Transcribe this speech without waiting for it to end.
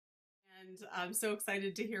And I'm so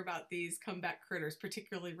excited to hear about these comeback critters,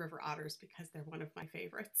 particularly river otters, because they're one of my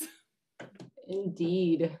favorites.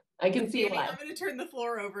 Indeed. I can see Jamey, why. I'm going to turn the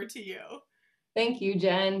floor over to you. Thank you,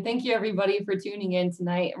 Jen. Thank you, everybody, for tuning in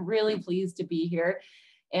tonight. I'm really pleased to be here.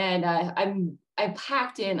 And I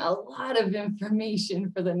packed in a lot of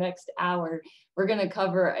information for the next hour. We're going to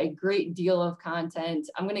cover a great deal of content.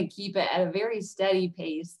 I'm going to keep it at a very steady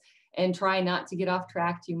pace and try not to get off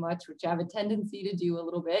track too much, which I have a tendency to do a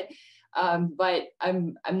little bit. But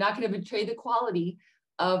I'm not going to betray the quality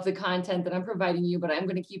of the content that I'm providing you, but I'm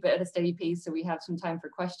going to keep it at a steady pace so we have some time for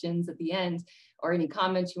questions at the end or any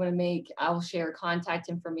comments you want to make. I'll share contact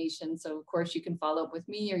information. So of course you can follow up with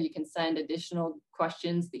me, or you can send additional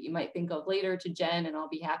questions that you might think of later to Jen, and I'll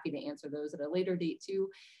be happy to answer those at a later date too.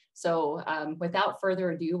 So without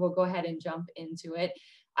further ado, we'll go ahead and jump into it.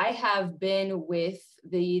 I have been with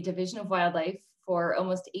the Division of Wildlife for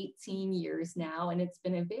almost 18 years now, and it's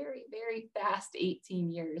been a very, very fast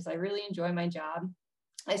 18 years. I really enjoy my job.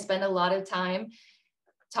 I spend a lot of time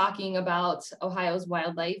talking about Ohio's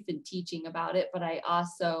wildlife and teaching about it, but I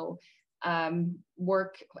also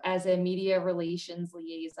work as a media relations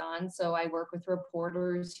liaison. So I work with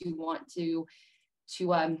reporters who want to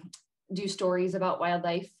do stories about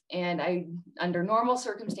wildlife, and I, under normal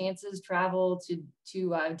circumstances, travel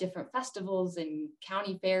to different festivals and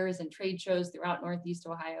county fairs and trade shows throughout Northeast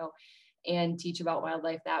Ohio and teach about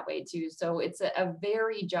wildlife that way too. So it's a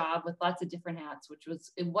varied job with lots of different hats, which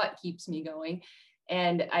was what keeps me going.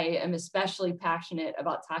 And I am especially passionate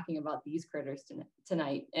about talking about these critters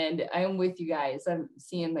tonight. And I am with you guys. I'm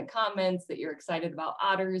seeing the comments that you're excited about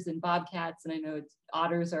otters and bobcats. And I know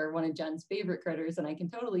otters are one of Jen's favorite critters, and I can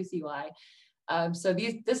totally see why. So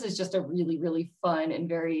this is just a really, really fun and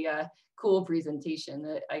very cool presentation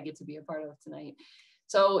that I get to be a part of tonight.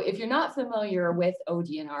 So if you're not familiar with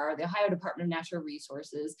ODNR, the Ohio Department of Natural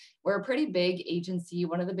Resources, we're a pretty big agency,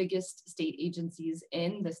 one of the biggest state agencies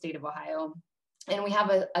in the state of Ohio. And we have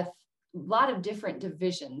a lot of different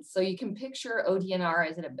divisions. So you can picture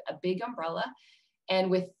ODNR as a big umbrella.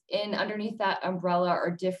 And underneath that umbrella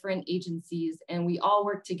are different agencies. And we all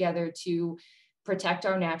work together to protect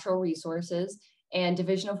our natural resources. And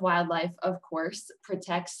Division of Wildlife, of course,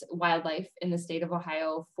 protects wildlife in the state of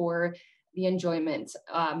Ohio for the enjoyment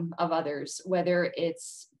of others, whether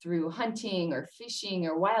it's through hunting or fishing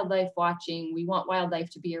or wildlife watching. We want wildlife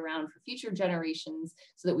to be around for future generations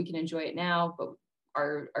so that we can enjoy it now, but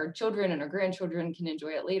our children and our grandchildren can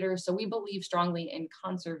enjoy it later. So we believe strongly in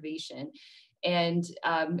conservation. And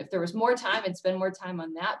if there was more time, I'd spend more time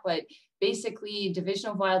on that. But basically,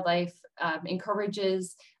 Division of Wildlife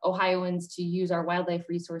encourages Ohioans to use our wildlife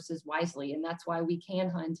resources wisely. And that's why we can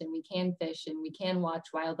hunt and we can fish and we can watch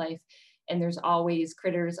wildlife. And there's always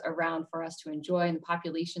critters around for us to enjoy, and the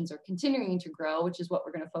populations are continuing to grow, which is what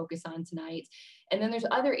we're going to focus on tonight. And then there's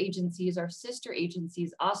other agencies, our sister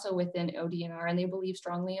agencies, also within ODNR, and they believe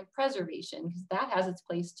strongly in preservation because that has its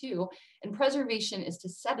place too. And preservation is to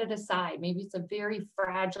set it aside. Maybe it's a very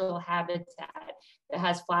fragile habitat that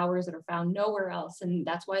has flowers that are found nowhere else, and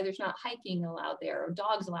that's why there's not hiking allowed there or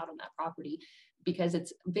dogs allowed on that property, because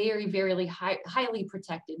it's very, very highly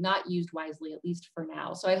protected, not used wisely, at least for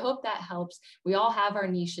now. So I hope that helps. We all have our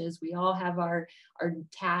niches. We all have our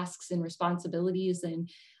tasks and responsibilities. And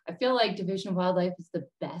I feel like Division of Wildlife is the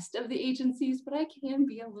best of the agencies, but I can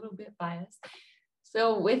be a little bit biased.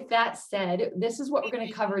 So with that said, this is what we're going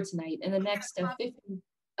to cover tonight in the next 15.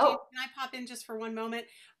 Oh, can I pop in just for one moment?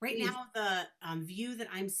 Right Please. Now, the view that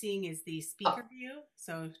I'm seeing is the speaker view.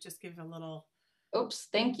 So just give a little. Oops,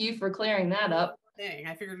 thank you for clearing that up. Dang,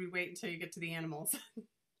 I figured we'd wait until you get to the animals.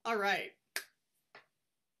 All right.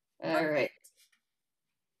 All right.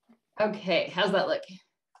 Okay, how's that look?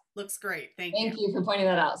 Looks great, thank you. Thank you for pointing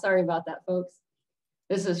that out. Sorry about that, folks.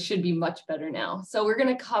 Should be much better now. So we're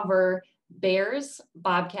gonna cover bears,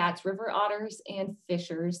 bobcats, river otters, and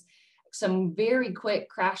fishers. Some very quick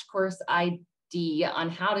crash course ID on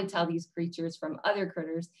how to tell these creatures from other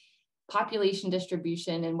critters, population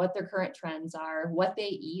distribution and what their current trends are, what they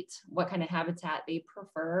eat, what kind of habitat they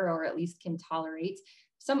prefer or at least can tolerate,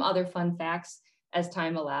 some other fun facts as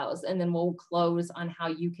time allows, and then we'll close on how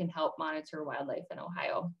you can help monitor wildlife in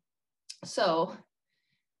Ohio. So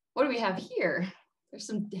what do we have here? There's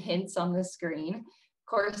some hints on the screen. Of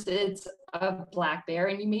course, it's a black bear,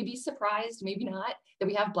 and you may be surprised, maybe not, that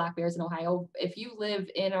we have black bears in Ohio. If you live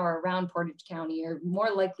in or around Portage County, you're more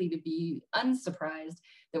likely to be unsurprised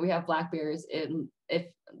that we have black bears than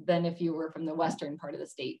if you were from the western part of the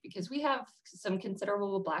state, because we have some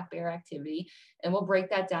considerable black bear activity, and we'll break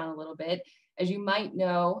that down a little bit. As you might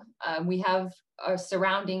know, we have our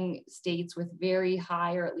surrounding states with very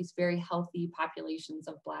high, or at least very healthy populations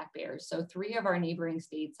of black bears. So 3 of our neighboring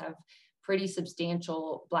states have pretty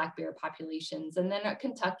substantial black bear populations. And then at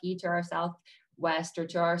Kentucky, to our southwest or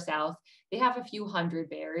to our south, they have a few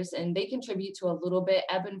hundred bears, and they contribute to a little bit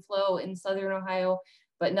ebb and flow in Southern Ohio,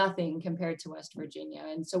 but nothing compared to West Virginia.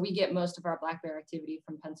 And so we get most of our black bear activity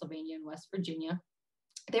from Pennsylvania and West Virginia.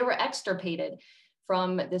 They were extirpated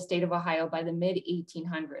from the state of Ohio by the mid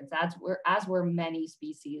 1800s, as were many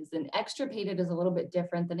species. And extirpated is a little bit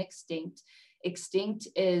different than extinct. Extinct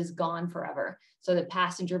is gone forever. So the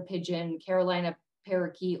passenger pigeon, Carolina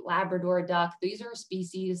parakeet, Labrador duck, these are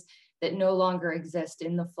species that no longer exist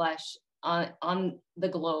in the flesh on the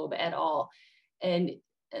globe at all.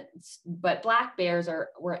 But black bears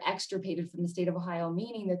were extirpated from the state of Ohio,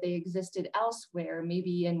 meaning that they existed elsewhere,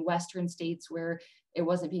 maybe in Western states where it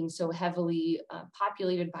wasn't being so heavily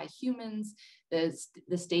populated by humans. The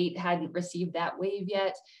state hadn't received that wave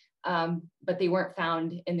yet, but they weren't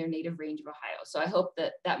found in their native range of Ohio. So I hope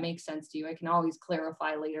that that makes sense to you. I can always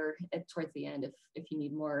clarify later towards the end if you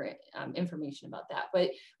need more information about that.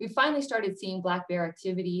 But we finally started seeing black bear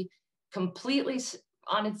activity completely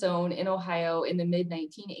on its own in Ohio in the mid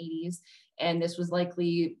 1980s. And this was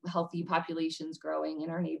likely healthy populations growing in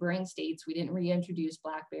our neighboring states. We didn't reintroduce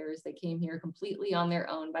black bears. They came here completely on their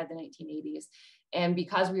own by the 1980s. And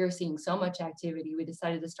because we were seeing so much activity, we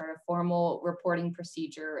decided to start a formal reporting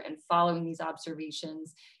procedure and following these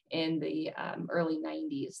observations in the early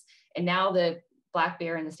 90s. And now the black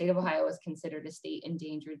bear in the state of Ohio is considered a state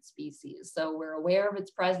endangered species. So we're aware of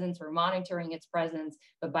its presence, we're monitoring its presence,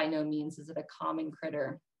 but by no means is it a common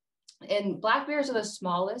critter. And black bears are the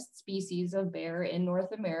smallest species of bear in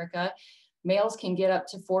North America. Males can get up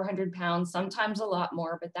to 400 pounds, sometimes a lot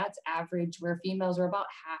more, but that's average, where females are about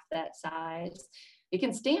half that size. They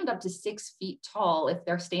can stand up to 6 feet tall if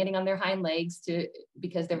they're standing on their hind legs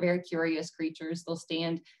because they're very curious creatures. They'll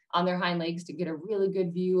stand on their hind legs to get a really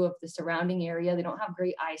good view of the surrounding area. They don't have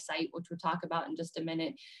great eyesight, which we'll talk about in just a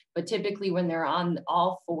minute. But typically when they're on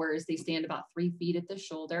all fours, they stand about 3 feet at the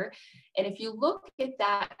shoulder. And if you look at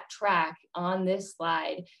that track on this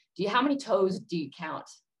slide, how many toes do you count?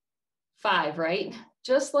 5, right?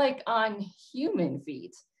 Just like on human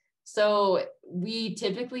feet. So we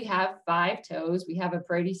typically have 5 toes. We have a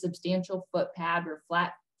pretty substantial foot pad. We're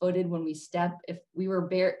flat-footed when we step. If you were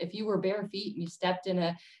bare feet and you stepped in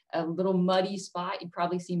a little muddy spot, you'd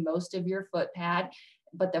probably see most of your foot pad.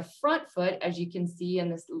 But the front foot, as you can see on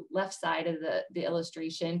this left side of the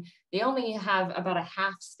illustration, they only have about a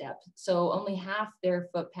half step. So only half their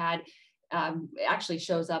foot pad actually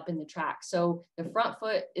shows up in the track. So the front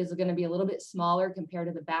foot is going to be a little bit smaller compared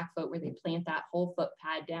to the back foot where they plant that whole foot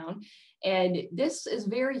pad down. And this is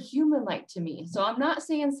very human-like to me. So I'm not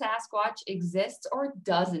saying Sasquatch exists or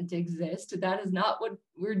doesn't exist. That is not what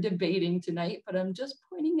we're debating tonight, but I'm just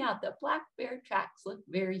pointing out that black bear tracks look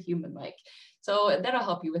very human-like. So that'll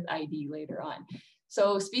help you with ID later on.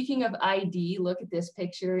 So speaking of ID, look at this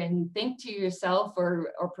picture and think to yourself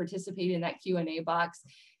or participate in that Q&A box.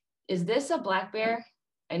 Is this a black bear?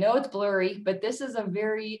 I know it's blurry, but this is a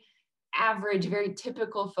very average, very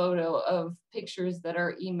typical photo of pictures that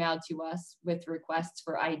are emailed to us with requests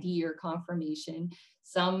for ID or confirmation.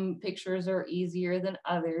 Some pictures are easier than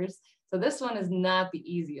others. So this one is not the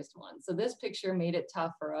easiest one. So this picture made it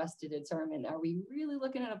tough for us to determine, are we really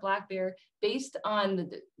looking at a black bear? Based on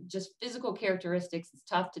just physical characteristics, it's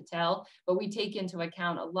tough to tell, but we take into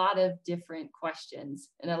account a lot of different questions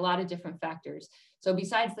and a lot of different factors. So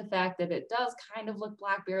besides the fact that it does kind of look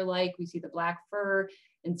black bear-like, we see the black fur,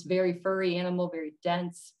 it's very furry animal, very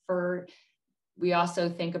dense fur. We also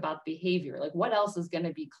think about behavior, like what else is going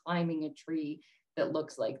to be climbing a tree that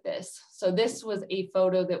looks like this. So this was a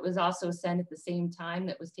photo that was also sent at the same time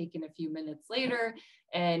that was taken a few minutes later.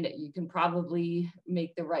 And you can probably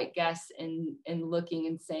make the right guess in looking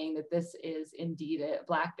and saying that this is indeed a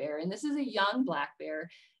black bear. And this is a young black bear.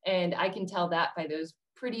 And I can tell that by those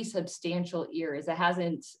pretty substantial ears. It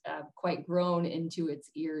hasn't quite grown into its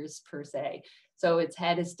ears per se. So its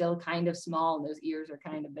head is still kind of small and those ears are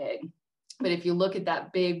kind of big. But if you look at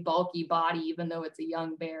that big bulky body, even though it's a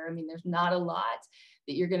young bear, I mean, there's not a lot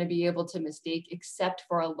that you're going to be able to mistake except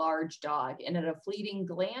for a large dog. And at a fleeting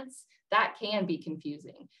glance, that can be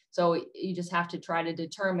confusing. So you just have to try to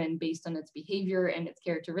determine based on its behavior and its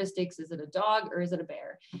characteristics, is it a dog or is it a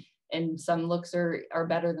bear? And some looks are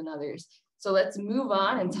better than others. So let's move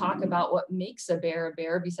on and talk about what makes a bear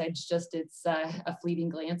besides just its a fleeting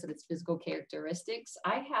glance at its physical characteristics.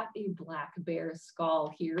 I have a black bear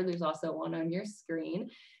skull here. There's also one on your screen,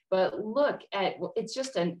 but look at, it's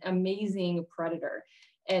just an amazing predator.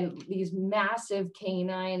 And these massive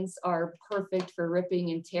canines are perfect for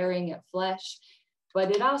ripping and tearing at flesh.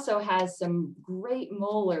 But it also has some great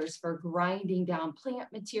molars for grinding down plant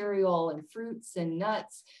material and fruits and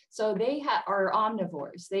nuts. So they are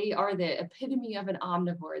omnivores. They are the epitome of an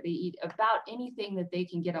omnivore. They eat about anything that they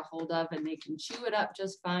can get a hold of, and they can chew it up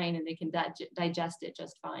just fine, and they can digest it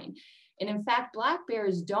just fine. And in fact, black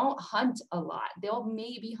bears don't hunt a lot. They'll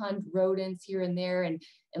maybe hunt rodents here and there, and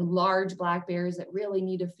large black bears that really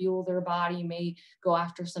need to fuel their body may go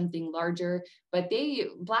after something larger. But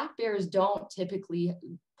black bears don't typically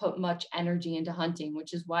put much energy into hunting,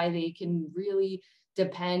 which is why they can really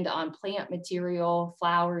depend on plant material,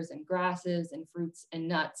 flowers and grasses and fruits and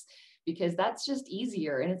nuts, because that's just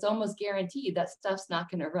easier, and it's almost guaranteed that stuff's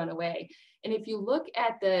not going to run away. And if you look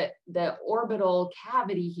at the orbital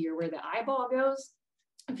cavity here where the eyeball goes,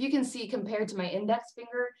 if you can see compared to my index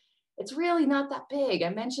finger, it's really not that big. I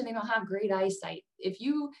mentioned they don't have great eyesight. If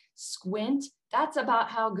you squint, that's about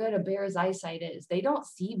how good a bear's eyesight is. They don't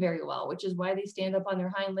see very well, which is why they stand up on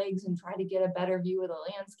their hind legs and try to get a better view of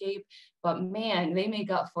the landscape. But man, they make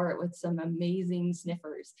up for it with some amazing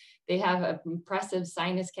sniffers. They have impressive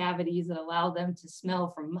sinus cavities that allow them to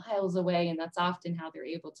smell from miles away, and that's often how they're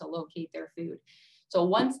able to locate their food. So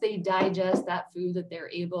once they digest that food that they're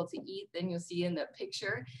able to eat, then you'll see in the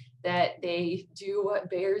picture that they do what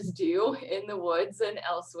bears do in the woods and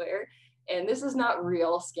elsewhere. And this is not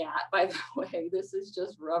real scat, by the way. This is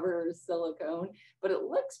just rubber or silicone, but it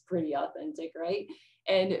looks pretty authentic, right?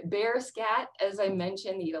 And bear scat, as I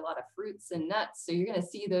mentioned, eat a lot of fruits and nuts. So you're going to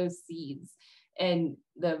see those seeds. And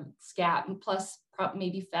the scat, plus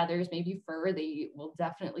maybe feathers, maybe fur, they will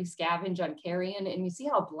definitely scavenge on carrion. And you see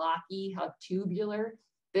how blocky, how tubular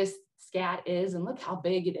this scat is, and look how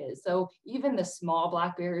big it is. So even the small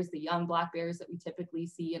black bears, the young black bears that we typically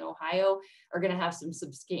see in Ohio, are going to have some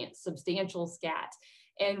substantial scat.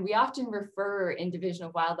 And we often refer in Division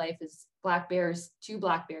of Wildlife as black bears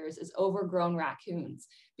as overgrown raccoons,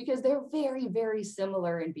 because they're very, very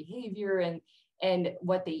similar in behavior and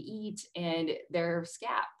what they eat and their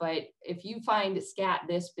scat. But if you find scat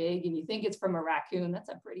this big and you think it's from a raccoon, that's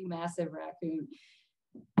a pretty massive raccoon.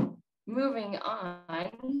 Moving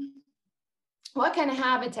on, what kind of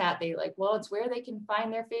habitat they like? Well, it's where they can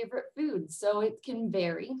find their favorite foods. So it can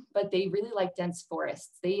vary, but they really like dense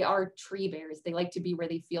forests. They are tree bears. They like to be where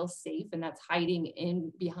they feel safe, and that's hiding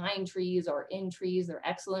in behind trees or in trees. They're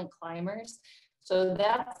excellent climbers. So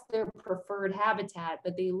that's their preferred habitat,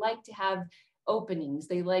 but they like to have openings.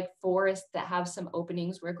 They like forests that have some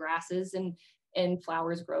openings where grasses and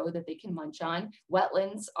flowers grow that they can munch on.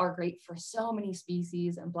 Wetlands are great for so many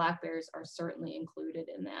species, and black bears are certainly included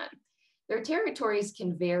in that. Their territories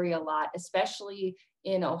can vary a lot, especially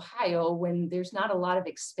in Ohio when there's not a lot of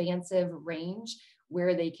expansive range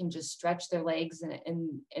where they can just stretch their legs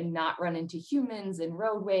and not run into humans and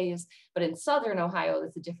roadways. But in Southern Ohio,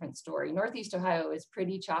 that's a different story. Northeast Ohio is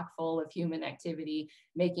pretty chock full of human activity,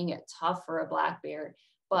 making it tough for a black bear.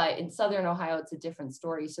 But in Southern Ohio, it's a different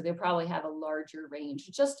story. So they probably have a larger range.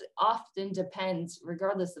 It just often depends,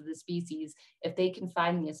 regardless of the species, if they can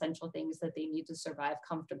find the essential things that they need to survive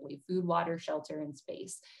comfortably: food, water, shelter, and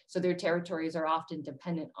space. So their territories are often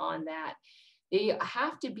dependent on that. They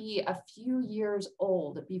have to be a few years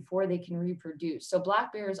old before they can reproduce. So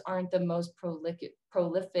black bears aren't the most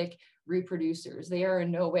prolific reproducers. They are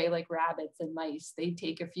in no way like rabbits and mice. They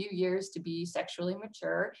take a few years to be sexually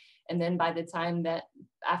mature. And then by the time that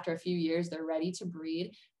after a few years, they're ready to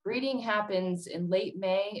breed. Breeding happens in late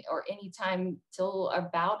May or anytime till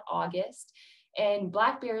about August. And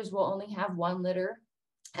black bears will only have one litter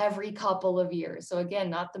every couple of years. So again,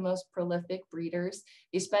 not the most prolific breeders.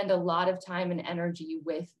 They spend a lot of time and energy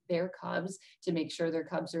with their cubs to make sure their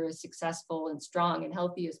cubs are as successful and strong and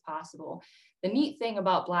healthy as possible. The neat thing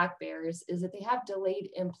about black bears is that they have delayed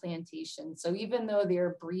implantation. So even though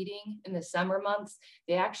they're breeding in the summer months,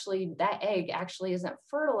 that egg actually isn't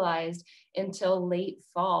fertilized until late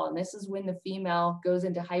fall. And this is when the female goes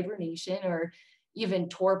into hibernation, or even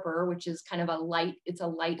torpor, which is kind of a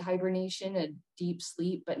light hibernation, a deep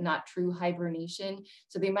sleep, but not true hibernation.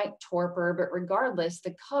 So they might torpor, but regardless,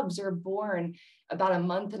 the cubs are born about a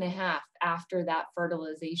month and a half after that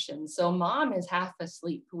fertilization. So mom is half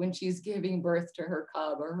asleep when she's giving birth to her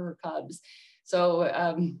cub or her cubs. So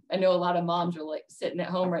I know a lot of moms are like sitting at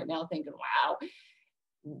home right now thinking, wow.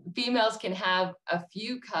 Females can have a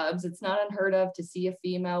few cubs. It's not unheard of to see a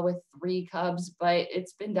female with 3 cubs, but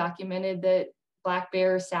it's been documented that black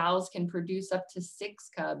bear sows can produce up to 6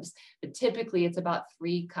 cubs, but typically it's about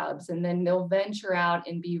 3 cubs. And then they'll venture out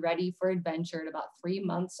and be ready for adventure at about 3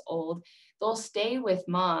 months old. They'll stay with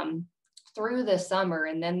mom through the summer.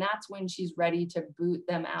 And then that's when she's ready to boot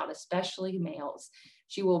them out, especially males.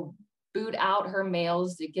 She will boot out her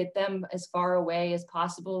males to get them as far away as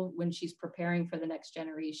possible when she's preparing for the next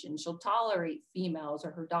generation. She'll tolerate females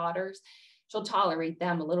or her daughters. She'll tolerate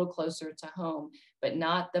them a little closer to home, but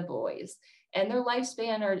not the boys. And their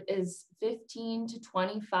lifespan is 15 to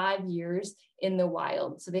 25 years in the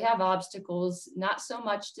wild. So they have obstacles, not so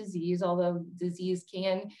much disease, although disease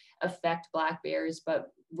can affect black bears, but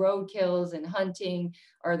roadkills and hunting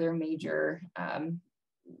are their major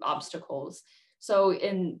obstacles. So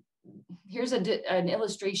here's an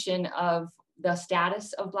illustration of the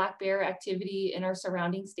status of black bear activity in our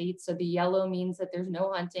surrounding states. So the yellow means that there's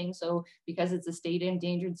no hunting. So because it's a state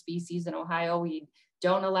endangered species in Ohio, we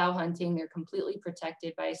don't allow hunting. They're completely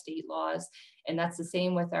protected by state laws. And that's the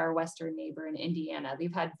same with our western neighbor in Indiana.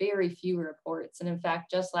 They've had very few reports. And in fact,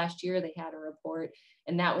 just last year they had a report,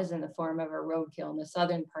 and that was in the form of a roadkill in the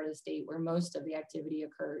southern part of the state where most of the activity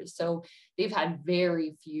occurs. So they've had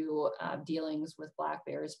very few dealings with black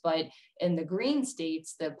bears. But in the green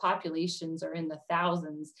states, the populations are in the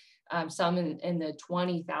thousands, some in the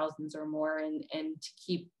 20,000s or more, and to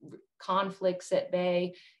keep conflicts at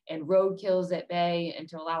bay and roadkills at bay and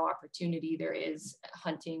to allow opportunity, there is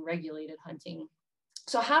hunting, regulated hunting.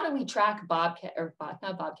 So how do we track bobcat, or not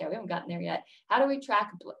bobcat, we haven't gotten there yet. How do we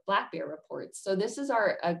track black bear reports? So this is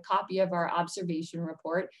a copy of our observation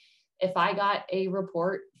report. If I got a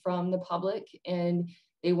report from the public and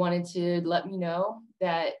they wanted to let me know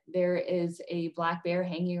that there is a black bear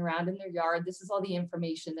hanging around in their yard, this is all the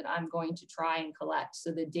information that I'm going to try and collect.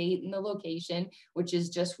 So the date and the location, which is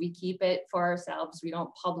just, we keep it for ourselves. We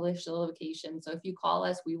don't publish the location. So if you call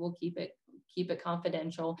us, we will keep it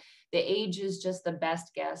confidential. The age is just the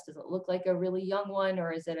best guess. Does it look like a really young one,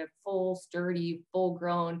 or is it a full, sturdy, full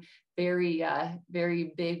grown,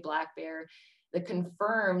 very big black bear? The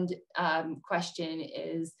confirmed question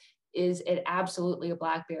is it absolutely a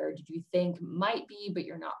black bear? Did you think might be, but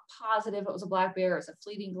you're not positive it was a black bear? Or it's a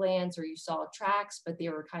fleeting glance, or you saw tracks, but they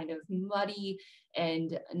were kind of muddy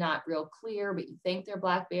and not real clear, but you think they're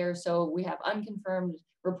black bears. So we have unconfirmed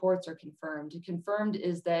reports or confirmed. Confirmed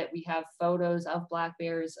is that we have photos of black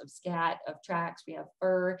bears, of scat, of tracks, we have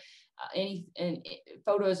fur, and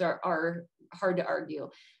photos are hard to argue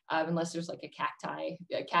unless there's like a cacti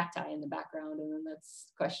in the background, and then that's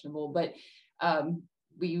questionable. But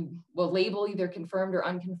we will label either confirmed or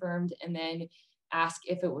unconfirmed, and then ask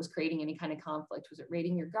if it was creating any kind of conflict. Was it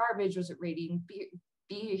raiding your garbage? Was it raiding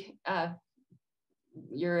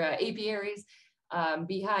your apiaries,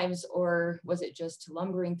 beehives, or was it just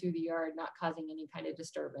lumbering through the yard, not causing any kind of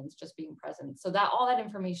disturbance, just being present? So that all that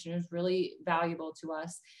information is really valuable to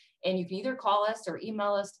us. And you can either call us or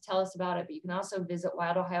email us to tell us about it, but you can also visit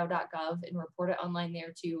wildohio.gov and report it online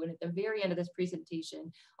there too. And at the very end of this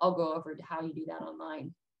presentation, I'll go over to how you do that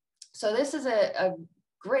online. So this is a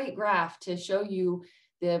great graph to show you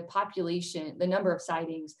the population, the number of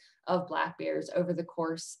sightings of black bears over the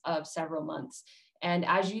course of several months. And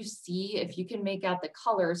as you see, if you can make out the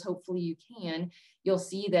colors, hopefully you can, you'll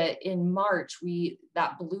see that in March,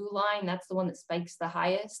 that blue line, that's the one that spikes the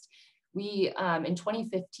highest. We, in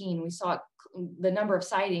 2015, we saw the number of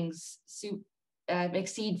sightings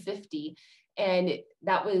exceed 50, and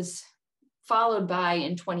that was followed by,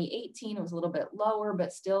 in 2018, it was a little bit lower,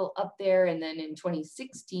 but still up there. And then in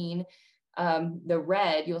 2016, the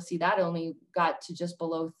red, you'll see that only got to just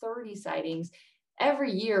below 30 sightings.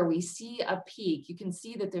 Every year we see a peak. You can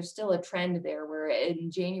see that there's still a trend there where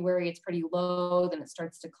in January it's pretty low, then it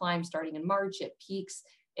starts to climb starting in March. It peaks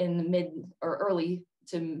in the mid or early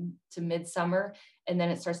to midsummer, and then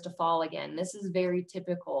it starts to fall again. This is very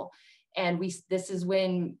typical. And this is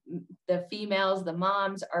when the females, the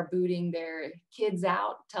moms, are booting their kids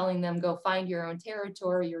out, telling them, go find your own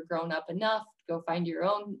territory, you're grown up enough, go find your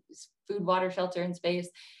own food, water, shelter, and space.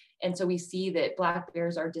 And so we see that black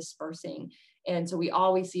bears are dispersing. And so we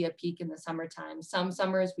always see a peak in the summertime. Some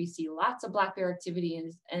summers we see lots of black bear activity,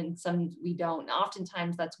 and some we don't.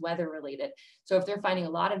 Oftentimes that's weather related. So if they're finding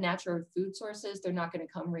a lot of natural food sources, they're not going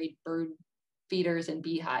to come raid bird feeders and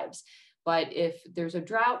beehives. But if there's a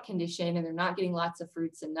drought condition and they're not getting lots of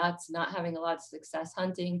fruits and nuts, not having a lot of success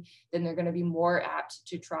hunting, then they're going to be more apt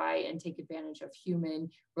to try and take advantage of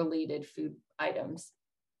human related food items.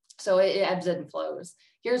 So it ebbs and flows.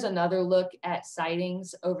 Here's another look at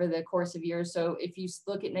sightings over the course of years. So if you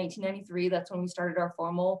look at 1993, that's when we started our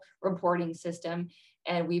formal reporting system.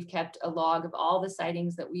 And we've kept a log of all the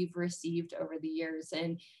sightings that we've received over the years.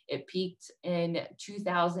 And it peaked in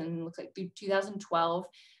 2000, looks like 2012.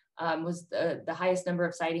 Was the highest number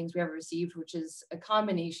of sightings we ever received, which is a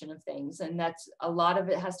combination of things. And that's a lot of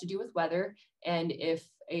it has to do with weather. And if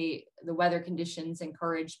the weather conditions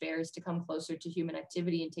encourage bears to come closer to human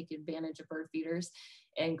activity and take advantage of bird feeders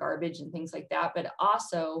and garbage and things like that. But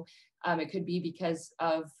also it could be because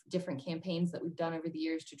of different campaigns that we've done over the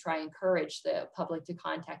years to try and encourage the public to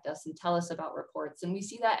contact us and tell us about reports. And we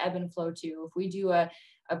see that ebb and flow too. If we do a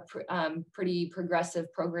pretty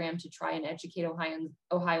progressive program to try and educate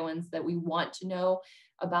Ohioans that we want to know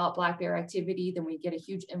about black bear activity, then we get a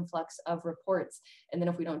huge influx of reports. And then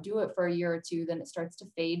if we don't do it for a year or two, then it starts to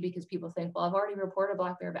fade because people think, well, I've already reported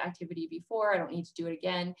black bear activity before, I don't need to do it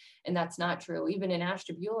again. And that's not true. Even in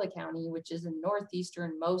Ashtabula County, which is in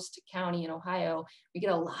northeasternmost county in Ohio, we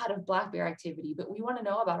get a lot of black bear activity, but we want to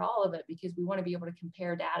know about all of it because we want to be able to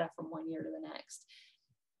compare data from one year to the next.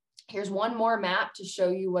 Here's one more map to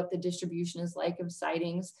show you what the distribution is like of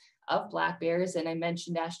sightings of black bears. And I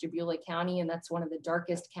mentioned Ashtabula County, and that's one of the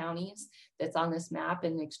darkest counties that's on this map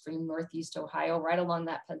in extreme northeast Ohio, right along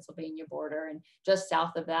that Pennsylvania border. And just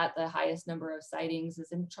south of that, the highest number of sightings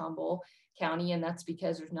is in Trumbull County. And that's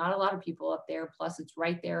because there's not a lot of people up there. Plus it's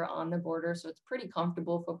right there on the border. So it's pretty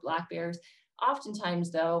comfortable for black bears.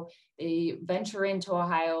 Oftentimes though, they venture into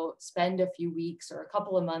Ohio, spend a few weeks or a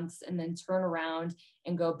couple of months, and then turn around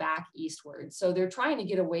and go back eastward. So they're trying to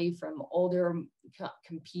get away from older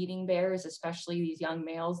competing bears, especially these young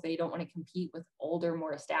males. They don't want to compete with older,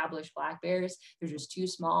 more established black bears. They're just too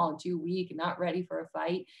small and too weak and not ready for a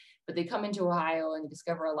fight. But they come into Ohio and they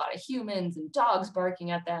discover a lot of humans and dogs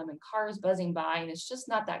barking at them and cars buzzing by, and it's just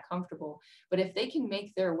not that comfortable. But if they can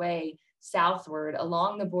make their way southward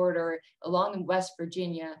along the border, along West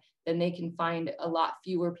Virginia, then they can find a lot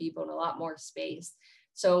fewer people and a lot more space.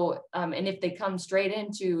 So, and if they come straight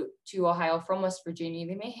into Ohio from West Virginia,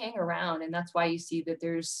 they may hang around. And that's why you see that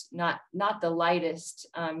there's not the lightest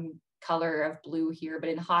color of blue here, but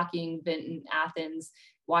in Hocking, Benton, Athens,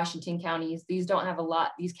 Washington counties, these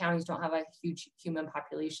counties don't have a huge human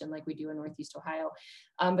population like we do in Northeast Ohio.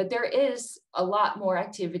 But there is a lot more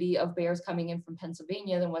activity of bears coming in from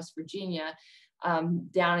Pennsylvania than West Virginia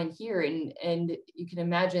down in here. And you can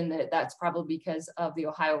imagine that that's probably because of the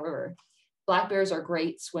Ohio River. Black bears are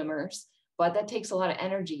great swimmers, but that takes a lot of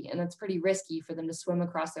energy and it's pretty risky for them to swim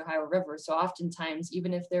across the Ohio River. So oftentimes,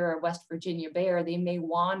 even if they're a West Virginia bear, they may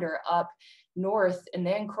wander up north and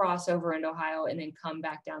then cross over into Ohio and then come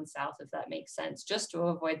back down south, if that makes sense, just to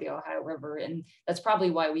avoid the Ohio River. And that's probably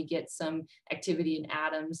why we get some activity in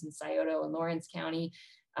Adams and Scioto and Lawrence County,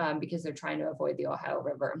 because they're trying to avoid the Ohio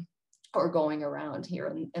River or going around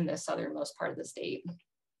here in the southernmost part of the state.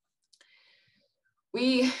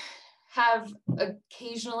 We have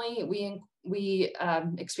occasionally, we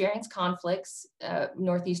experience conflicts.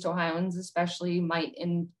 Northeast Ohioans especially might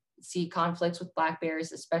see conflicts with black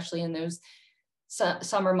bears, especially in those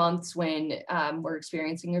summer months when we're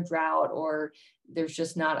experiencing a drought or there's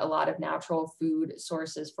just not a lot of natural food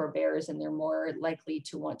sources for bears, and they're more likely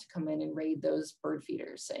to want to come in and raid those bird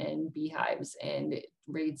feeders and beehives and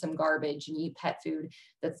raid some garbage and eat pet food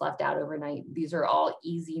that's left out overnight. These are all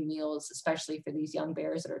easy meals, especially for these young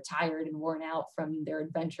bears that are tired and worn out from their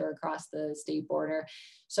adventure across the state border.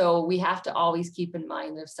 So we have to always keep in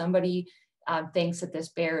mind that if somebody thinks that this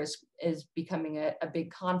bear is becoming a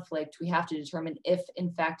big conflict, we have to determine if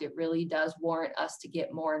in fact it really does warrant us to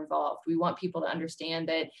get more involved. We want people to understand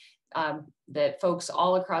that that folks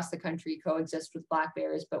all across the country coexist with black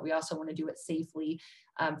bears, but we also want to do it safely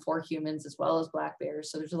for humans as well as black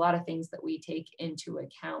bears. So there's a lot of things that we take into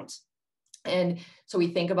account. And so we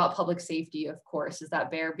think about public safety, of course. Is that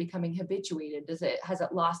bear becoming habituated? Has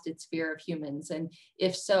it lost its fear of humans? And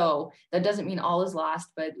if so, that doesn't mean all is lost,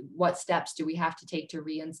 but what steps do we have to take to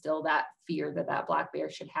reinstill that fear that black bear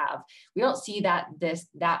should have? We don't see that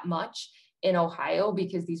much in Ohio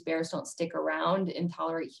because these bears don't stick around and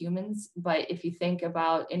tolerate humans. But if you think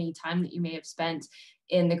about any time that you may have spent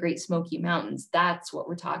in the Great Smoky Mountains, that's what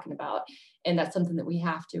we're talking about. And that's something that we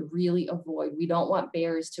have to really avoid. We don't want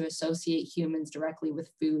bears to associate humans directly with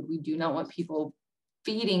food. We do not want people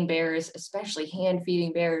feeding bears, especially hand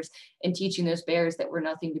feeding bears, and teaching those bears that we're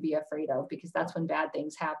nothing to be afraid of, because that's when bad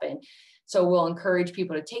things happen. So we'll encourage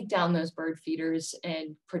people to take down those bird feeders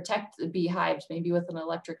and protect the beehives, maybe with an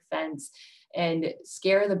electric fence, and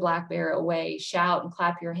scare the black bear away, shout and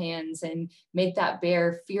clap your hands and make that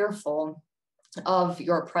bear fearful of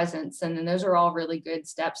your presence. And then those are all really good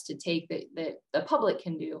steps to take that the public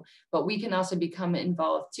can do, but we can also become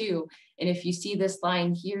involved too. And if you see this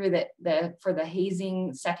line here, that for the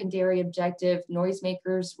hazing secondary objective,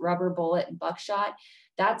 noisemakers, rubber bullet, and buckshot,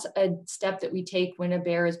 that's a step that we take when a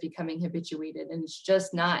bear is becoming habituated and it's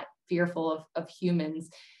just not fearful of humans.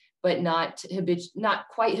 but not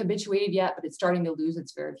quite habituated yet, but it's starting to lose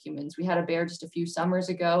its fear of humans. We had a bear just a few summers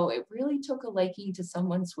ago. It really took a liking to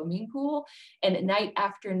someone's swimming pool, and night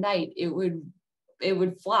after night, it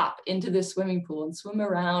would flop into the swimming pool and swim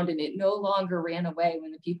around, and it no longer ran away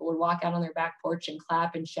when the people would walk out on their back porch and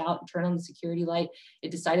clap and shout and turn on the security light.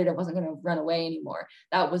 It decided it wasn't going to run away anymore.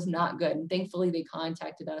 That was not good. And thankfully they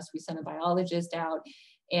contacted us. We sent a biologist out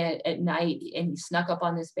and at night, and he snuck up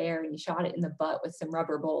on this bear and he shot it in the butt with some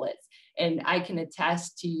rubber bullets. And I can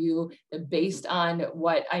attest to you that based on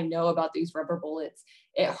what I know about these rubber bullets,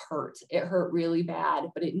 it hurt. It hurt really bad,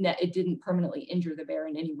 but it didn't permanently injure the bear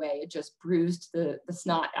in any way. It just bruised the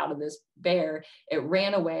snot out of this bear. It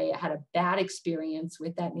ran away. It had a bad experience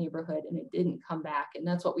with that neighborhood and it didn't come back. And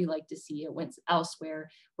that's what we like to see. It went elsewhere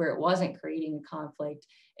where it wasn't creating a conflict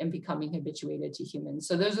and becoming habituated to humans.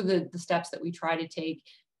 So those are the steps that we try to take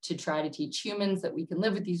to try to teach humans that we can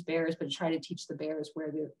live with these bears, but try to teach the bears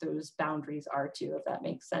where those boundaries are too, if that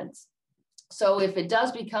makes sense. So if it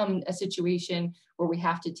does become a situation where we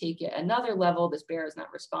have to take it another level, this bear is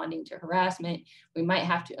not responding to harassment, we might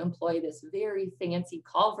have to employ this very fancy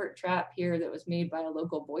culvert trap here that was made by a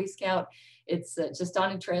local Boy Scout. It's just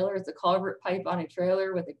on a trailer. It's a culvert pipe on a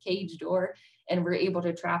trailer with a cage door, and we're able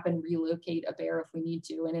to trap and relocate a bear if we need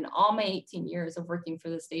to. And in all my 18 years of working for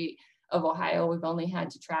the state of Ohio, we've only had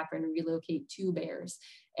to trap and relocate 2 bears.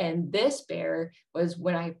 And this bear was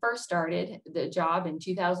when I first started the job in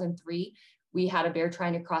 2003. We had a bear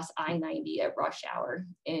trying to cross I-90 at rush hour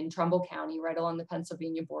in Trumbull County, right along the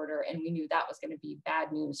Pennsylvania border. And we knew that was going to be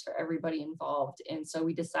bad news for everybody involved. And so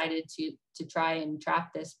we decided to try and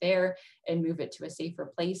trap this bear and move it to a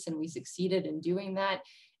safer place. And we succeeded in doing that.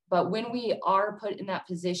 But when we are put in that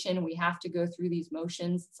position, we have to go through these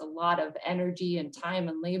motions. It's a lot of energy and time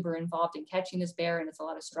and labor involved in catching this bear, and it's a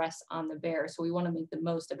lot of stress on the bear. So we want to make the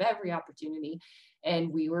most of every opportunity.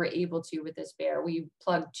 And we were able to with this bear. We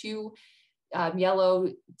plugged 2 yellow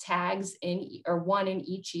tags one in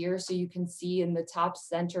each ear. So you can see in the top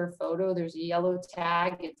center photo, there's a yellow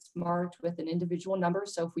tag. It's marked with an individual number.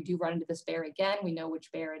 So if we do run into this bear again, we know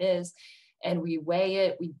which bear it is. And we weigh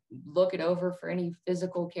it, we look it over for any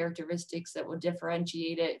physical characteristics that will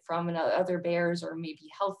differentiate it from other bears or maybe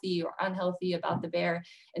healthy or unhealthy about the bear.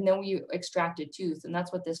 And then we extract a tooth. And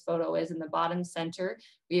that's what this photo is in the bottom center.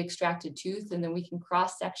 We extract a tooth and then we can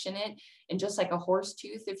cross section it. And just like a horse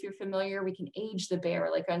tooth, if you're familiar, we can age the bear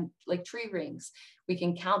like tree rings. We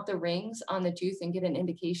can count the rings on the tooth and get an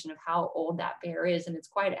indication of how old that bear is. And it's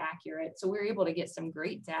quite accurate. So we're able to get some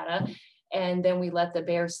great data. And then we let the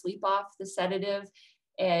bear sleep off the sedative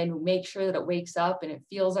and make sure that it wakes up and it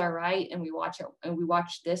feels all right. And we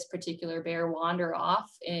watch this particular bear wander off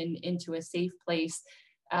into a safe place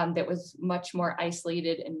that was much more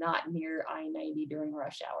isolated and not near I-90 during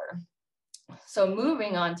rush hour. So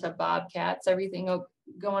moving on to bobcats, everything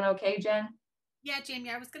going okay, Jen? Yeah, Jamie,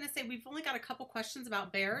 I was going to say we've only got a couple questions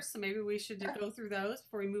about bears, so maybe we should go through those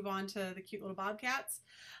before we move on to the cute little bobcats.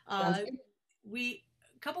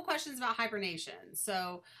 Couple questions about hibernation.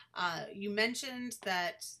 So you mentioned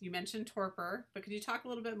torpor, but could you talk a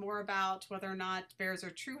little bit more about whether or not bears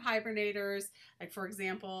are true hibernators? Like, for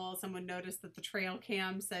example, someone noticed that the trail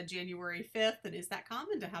cam said January 5th, and is that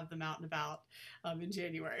common to have them out and about in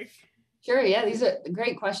January? Sure, yeah, these are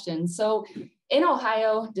great questions. So in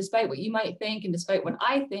Ohio, despite what you might think and despite what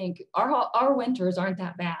I think, our winters aren't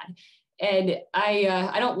that bad. And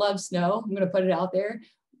I don't love snow. I'm going to put it out there.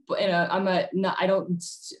 I'm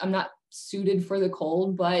not suited for the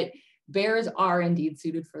cold, but bears are indeed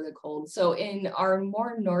suited for the cold. So in our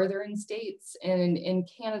more northern states and in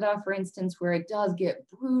Canada, for instance, where it does get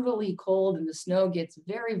brutally cold and the snow gets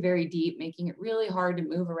very, very deep, making it really hard to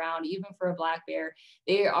move around, even for a black bear,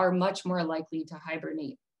 they are much more likely to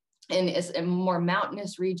hibernate. And in more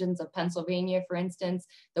mountainous regions of Pennsylvania, for instance,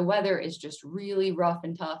 the weather is just really rough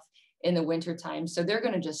and tough in the winter time. So they're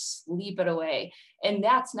going to just sleep it away. And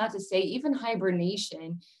that's not to say even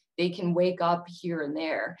hibernation, they can wake up here and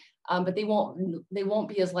there, but they won't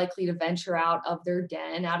be as likely to venture out of their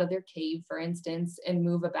den, out of their cave, for instance, and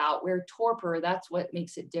move about. Where torpor, that's what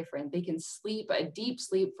makes it different. They can sleep a deep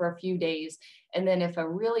sleep for a few days. And then if a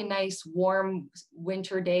really nice warm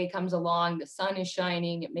winter day comes along, the sun is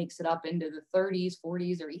shining, it makes it up into the 30s,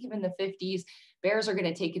 40s, or even the 50s, bears are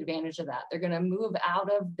going to take advantage of that. They're going to move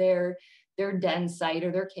out of their den site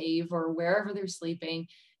or their cave or wherever they're sleeping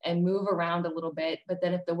and move around a little bit. But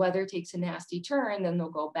then if the weather takes a nasty turn, then they'll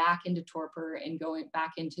go back into torpor and going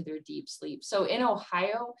back into their deep sleep. So in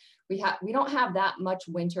Ohio, we don't have that much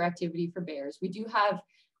winter activity for bears. We do have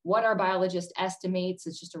what our biologist estimates.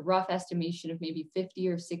 It's just a rough estimation of maybe 50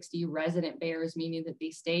 or 60 resident bears, meaning that they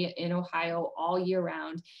stay in Ohio all year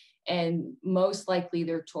round. And most likely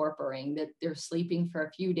they're torporing, that they're sleeping for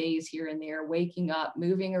a few days here and there, waking up,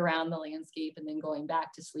 moving around the landscape, and then going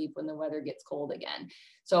back to sleep when the weather gets cold again.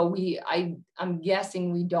 So I'm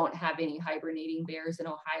guessing we don't have any hibernating bears in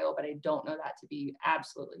Ohio, but I don't know that to be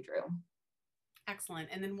absolutely true. Excellent.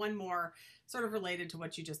 And then one more sort of related to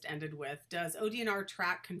what you just ended with. Does ODNR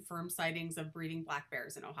track confirm sightings of breeding black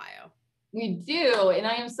bears in Ohio? We do. And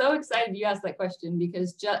I am so excited you asked that question,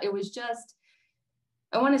 because it was just,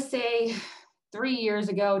 I want to say 3 years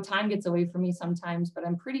ago, time gets away from me sometimes, but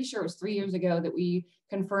I'm pretty sure it was 3 years ago that we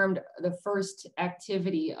confirmed the first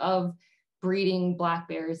activity of breeding black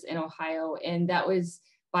bears in Ohio. And that was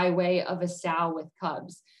by way of a sow with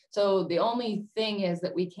cubs. So the only thing is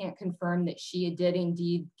that we can't confirm that she did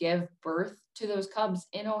indeed give birth to those cubs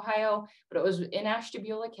in Ohio, but it was in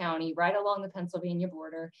Ashtabula County, right along the Pennsylvania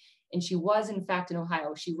border. And she was in fact in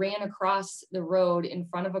Ohio. She ran across the road in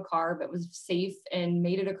front of a car, but was safe and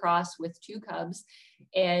made it across with 2 cubs.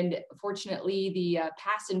 And fortunately, the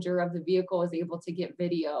passenger of the vehicle was able to get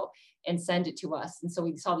video and send it to us. And so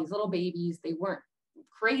we saw these little babies. They weren't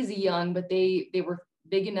crazy young, but they were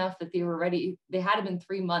big enough that they were ready. They had to have been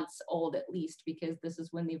 3 months old at least, because this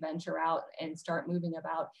is when they venture out and start moving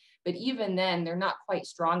about. But even then, they're not quite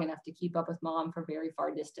strong enough to keep up with mom for very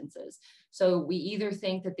far distances. So we either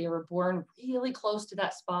think that they were born really close to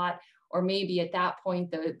that spot, or maybe at that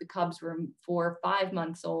point, the cubs were 4 or 5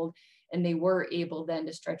 months old, and they were able then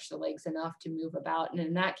to stretch the legs enough to move about. And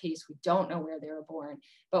in that case, we don't know where they were born.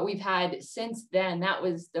 But we've had since then, that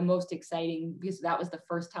was the most exciting, because that was the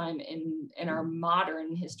first time in our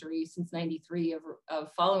modern history since 93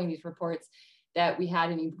 of following these reports that we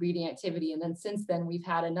had any breeding activity. And then since then, we've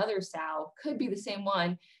had another sow, could be the same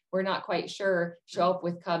one, we're not quite sure, show up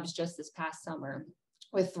with cubs just this past summer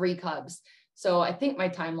with 3 cubs. So I think my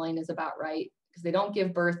timeline is about right, because they don't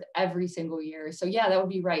give birth every single year. So yeah, that would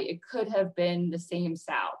be right. It could have been the same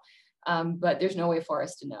sow, but there's no way for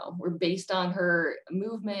us to know. We're based on her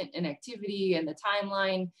movement and activity and the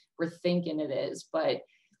timeline. We're thinking it is, but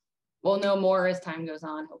we'll know more as time goes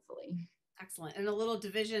on, hopefully. Excellent. And a little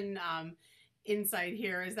division insight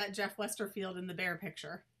here is that Jeff Westerfield in the bear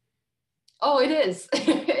picture. Oh, it is.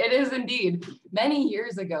 It is indeed. Many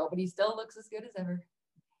years ago, but he still looks as good as ever.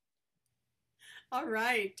 All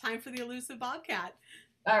right, time for the elusive bobcat.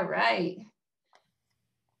 All right.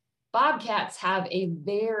 Bobcats have a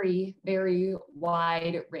very, very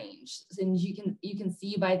wide range. And you can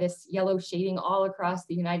see by this yellow shading all across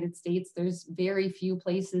the United States, there's very few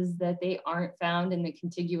places that they aren't found in the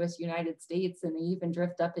contiguous United States, and they even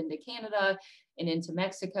drift up into Canada and into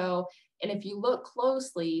Mexico. And if you look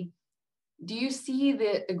closely, do you see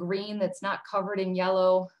the green that's not covered in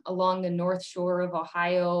yellow along the north shore of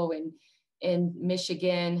Ohio and in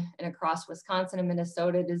Michigan and across Wisconsin and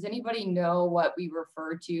Minnesota? Does anybody know what we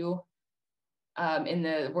refer to in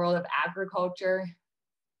the world of agriculture?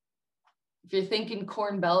 If you're thinking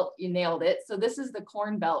Corn Belt, you nailed it. So this is the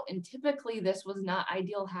Corn Belt, and typically this was not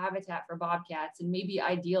ideal habitat for bobcats, and maybe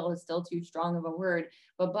ideal is still too strong of a word,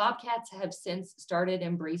 but bobcats have since started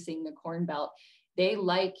embracing the Corn Belt. They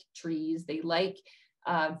like trees, they like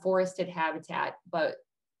forested habitat, but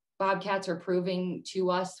bobcats are proving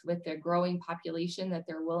to us with their growing population that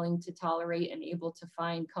they're willing to tolerate and able to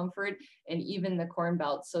find comfort in even the Corn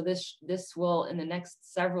Belt. So this will, in the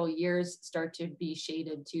next several years, start to be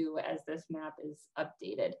shaded too as this map is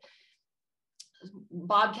updated.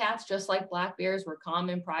 Bobcats, just like black bears, were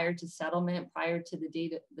common prior to settlement, prior to the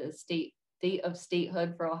date of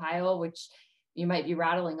statehood for Ohio, which you might be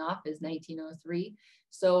rattling off is 1903.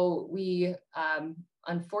 So we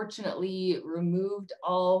unfortunately removed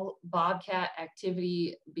all bobcat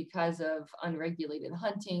activity because of unregulated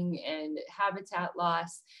hunting and habitat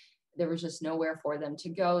loss. There was just nowhere for them to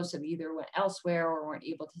go. So they either went elsewhere or weren't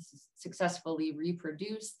able to successfully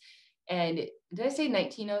reproduce. And did I say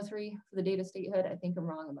 1903 for the date of statehood? I think I'm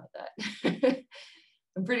wrong about that.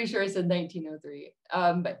 I'm pretty sure I said 1903,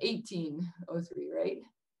 but 1803, right?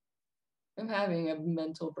 I'm having a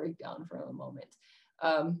mental breakdown for a moment.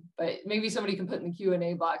 But maybe somebody can put in the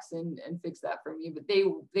Q&A box and fix that for me. But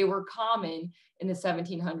they were common in the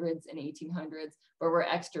 1700s and 1800s, but were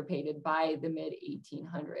extirpated by the mid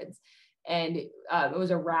 1800s. And it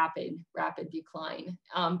was a rapid decline.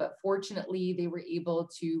 But fortunately, they were able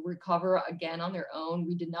to recover again on their own.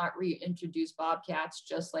 We did not reintroduce bobcats,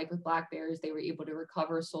 just like with black bears. They were able to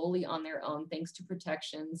recover solely on their own, thanks to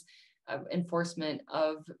protections, enforcement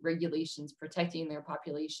of regulations protecting their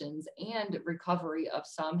populations, and recovery of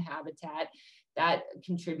some habitat. that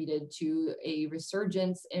contributed to a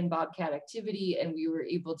resurgence in bobcat activity. And we were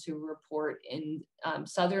able to report in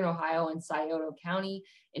Southern Ohio and Scioto County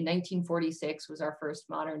in 1946 was our first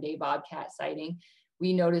modern day bobcat sighting.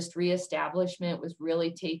 We noticed reestablishment was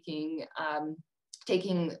really taking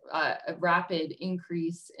a rapid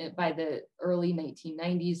increase by the early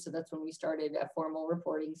 1990s. So that's when we started a formal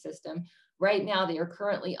reporting system. Right now, they are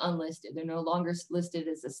currently unlisted. They're no longer listed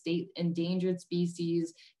as a state endangered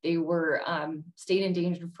species. They were state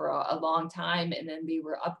endangered for a long time, and then they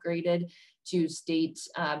were upgraded to state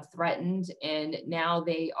threatened, and now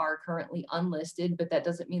they are currently unlisted, but that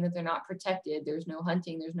doesn't mean that they're not protected. There's no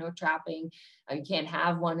hunting, there's no trapping. You can't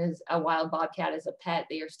have one as a wild bobcat as a pet.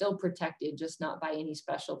 They are still protected, just not by any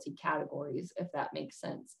specialty categories, if that makes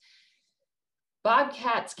sense.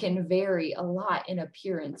 Bobcats can vary a lot in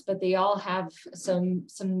appearance, but they all have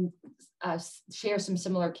share some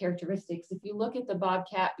similar characteristics. If you look at the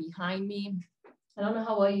bobcat behind me, I don't know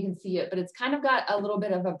how well you can see it, but it's kind of got a little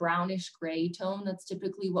bit of a brownish gray tone. That's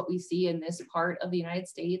typically what we see in this part of the United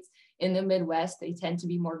States. In the Midwest, they tend to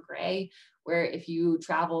be more gray, where if you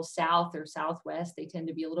travel south or southwest, they tend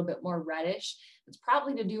to be a little bit more reddish. It's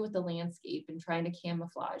probably to do with the landscape and trying to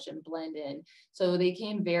camouflage and blend in. So they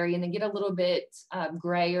can vary, and they get a little bit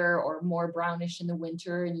grayer or more brownish in the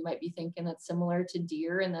winter. And you might be thinking that's similar to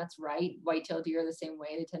deer, and that's right. White-tailed deer are the same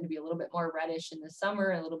way. They tend to be a little bit more reddish in the summer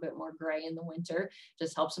and a little bit more gray in the winter.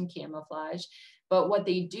 Just helps them camouflage. But what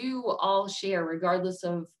they do all share, regardless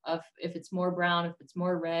of if it's more brown, if it's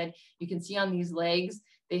more red, you can see on these legs,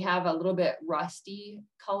 they have a little bit rusty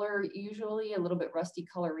color, usually a little bit rusty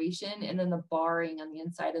coloration, and then the barring on the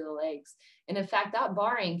inside of the legs. And in fact, that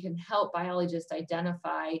barring can help biologists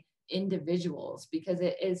identify individuals because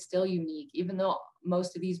it is still unique. Even though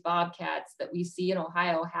most of these bobcats that we see in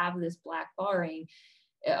Ohio have this black barring,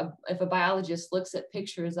 if a biologist looks at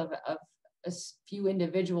pictures of a few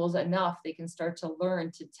individuals enough, they can start to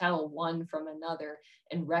learn to tell one from another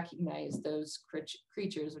and recognize those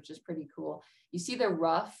creatures, which is pretty cool. You see the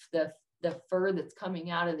ruff, the fur that's coming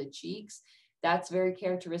out of the cheeks. That's very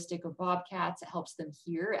characteristic of bobcats. It helps them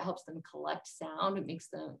hear, it helps them collect sound. It makes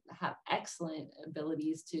them have excellent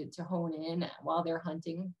abilities to hone in while they're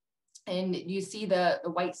hunting. And you see the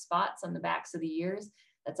white spots on the backs of the ears.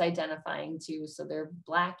 That's identifying too. So they're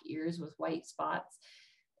black ears with white spots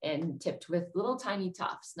and tipped with little tiny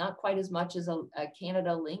tufts, not quite as much as a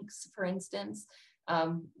Canada lynx, for instance,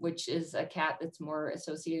 which is a cat that's more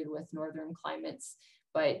associated with northern climates,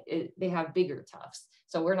 but they have bigger tufts.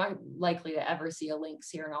 So we're not likely to ever see a lynx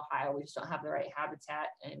here in Ohio. We just don't have the right habitat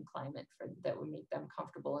and climate that would make them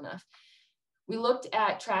comfortable enough. We looked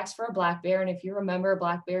at tracks for a black bear, and if you remember,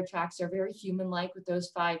 black bear tracks are very human-like with those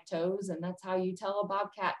 5 toes, and that's how you tell a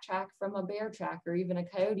bobcat track from a bear track, or even a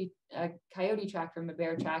coyote track from a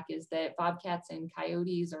bear track, is that bobcats and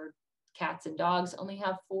coyotes, or cats and dogs, only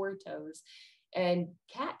have 4 toes. And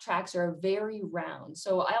cat tracks are very round.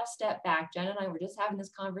 So I'll step back. Jen and I were just having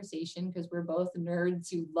this conversation because we're both nerds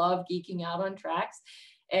who love geeking out on tracks.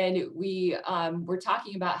 And we were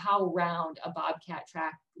talking about how round a bobcat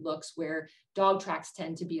track looks, where dog tracks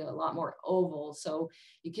tend to be a lot more oval. So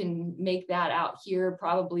you can make that out here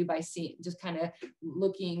probably by seeing, just kind of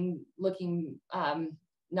looking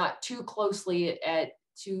not too closely at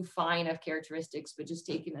too fine of characteristics, but just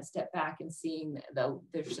taking a step back and seeing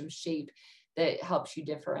there's some shape that helps you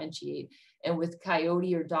differentiate. And with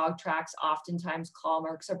coyote or dog tracks, oftentimes claw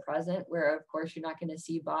marks are present, where of course you're not going to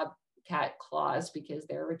see bobcat claws because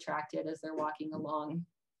they're retracted as they're walking along.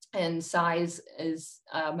 And size is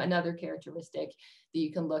another characteristic that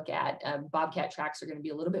you can look at. Bobcat tracks are going to be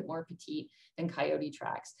a little bit more petite than coyote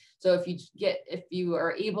tracks. So if you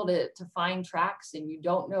are able to find tracks and you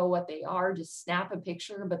don't know what they are, just snap a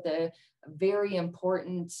picture. But the very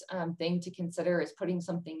important thing to consider is putting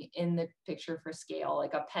something in the picture for scale,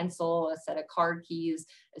 like a pencil, a set of card keys,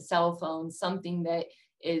 a cell phone, something that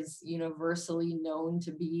is universally known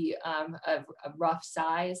to be a rough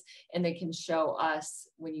size, and they can show us,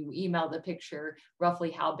 when you email the picture,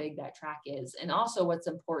 roughly how big that track is. And also what's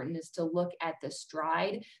important is to look at the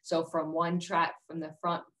stride. So from one track, from the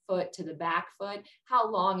front foot to the back foot,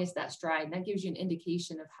 how long is that stride? And that gives you an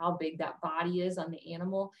indication of how big that body is on the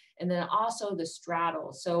animal. And then also the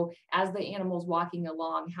straddle. So as the animal's walking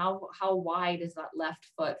along, how wide is that left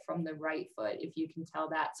foot from the right foot, if you can tell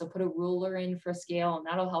that. So put a ruler in for scale, and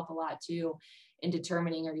that'll help a lot too in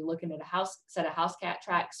determining, are you looking at a set of house cat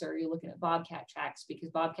tracks, or are you looking at bobcat tracks? Because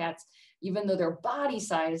bobcats, even though their body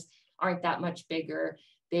size aren't that much bigger,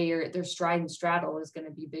 their stride and straddle is going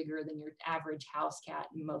to be bigger than your average house cat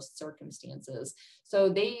in most circumstances. So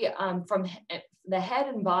they, from the head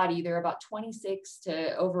and body, they're about 26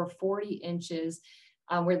 to over 40 inches.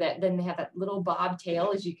 Then they have that little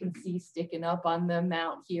bobtail, as you can see, sticking up on the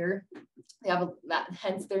mount here. They have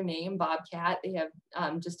hence their name, bobcat. They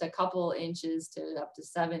have just a couple inches to up to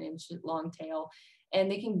 7-inch long tail, and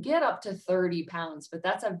they can get up to 30 pounds, but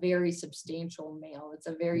that's a very substantial male. It's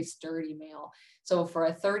a very sturdy male. So for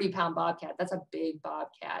a 30-pound bobcat, that's a big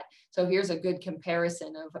bobcat. So here's a good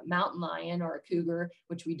comparison of a mountain lion or a cougar,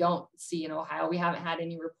 which we don't see in Ohio. We haven't had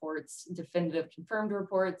any reports, definitive confirmed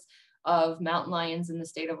reports of mountain lions in the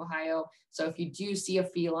state of Ohio. So if you do see a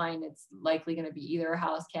feline, it's likely going to be either a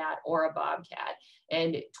house cat or a bobcat.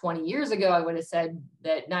 And 20 years ago, I would have said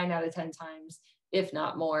that 9 out of 10 times, if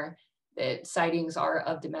not more, that sightings are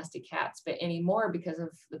of domestic cats. But anymore, because of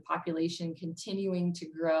the population continuing to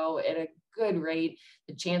grow at a good rate,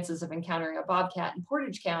 the chances of encountering a bobcat in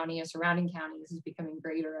Portage County and surrounding counties is becoming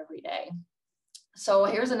greater every day. So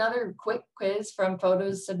here's another quick quiz from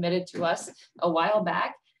photos submitted to us a while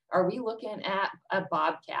back. Are we looking at a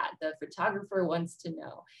bobcat? The photographer wants to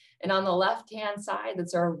know. And on the left-hand side,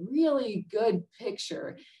 that's a really good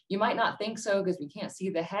picture. You might not think so because we can't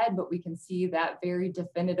see the head, but we can see that very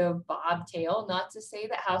definitive bobtail. Not to say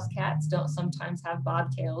that house cats don't sometimes have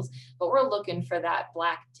bobtails, but we're looking for that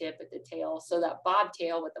black tip at the tail. So that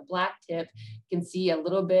bobtail with the black tip, you can see a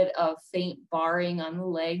little bit of faint barring on the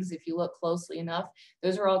legs if you look closely enough.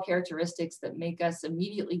 Those are all characteristics that make us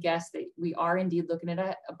immediately guess that we are indeed looking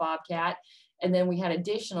at a bobcat. And then we had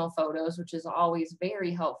additional photos, which is always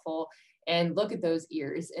very helpful. And look at those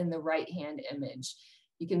ears in the right-hand image.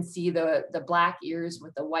 You can see the black ears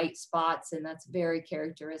with the white spots, and that's very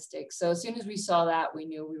characteristic. So as soon as we saw that, we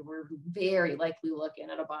knew we were very likely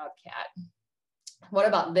looking at a bobcat. What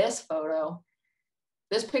about this photo?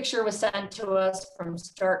 This picture was sent to us from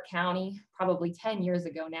Stark County, probably 10 years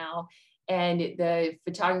ago now. And the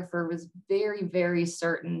photographer was very, very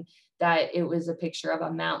certain that it was a picture of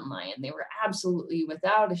a mountain lion. They were absolutely,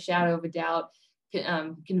 without a shadow of a doubt,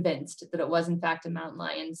 convinced that it was in fact a mountain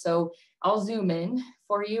lion. So I'll zoom in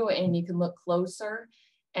for you and you can look closer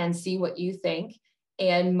and see what you think.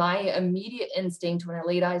 And my immediate instinct when I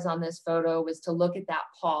laid eyes on this photo was to look at that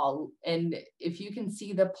paw. And if you can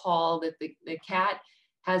see the paw, that the cat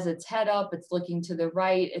has its head up, it's looking to the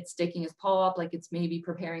right, it's sticking its paw up like it's maybe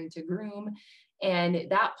preparing to groom. And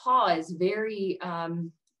that paw is very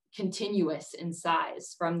continuous in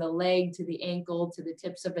size, from the leg to the ankle to the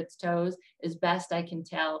tips of its toes, as best I can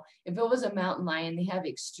tell. If it was a mountain lion, they have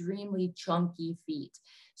extremely chunky feet.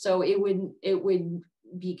 So it would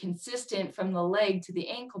be consistent from the leg to the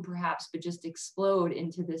ankle perhaps, but just explode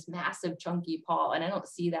into this massive chunky paw. And I don't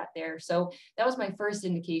see that there. So that was my first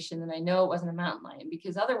indication that I know it wasn't a mountain lion,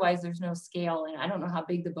 because otherwise there's no scale. And I don't know how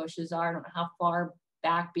big the bushes are. I don't know how far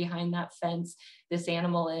back behind that fence this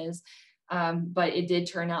animal is. But it did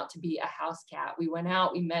turn out to be a house cat. We went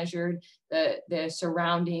out, we measured the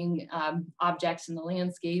surrounding objects in the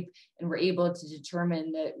landscape, and were able to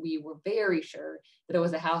determine that we were very sure that it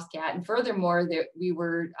was a house cat. And furthermore, that we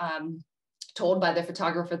were told by the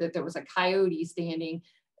photographer that there was a coyote standing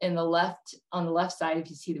on the left side, if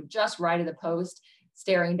you see them, just right of the post,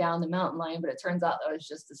 staring down the mountain lion, but it turns out that was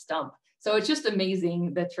just a stump. So it's just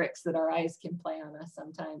amazing the tricks that our eyes can play on us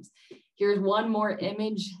sometimes. Here's one more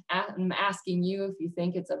image. I'm asking you if you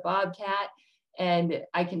think it's a bobcat. And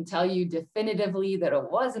I can tell you definitively that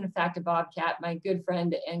it was in fact a bobcat. My good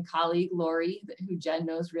friend and colleague, Lori, who Jen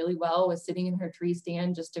knows really well, was sitting in her tree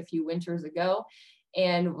stand just a few winters ago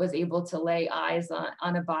and was able to lay eyes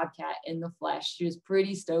on a bobcat in the flesh. She was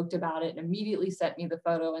pretty stoked about it and immediately sent me the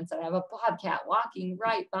photo and said, I have a bobcat walking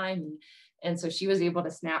right by me. And so she was able to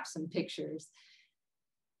snap some pictures.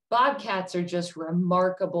 Bobcats are just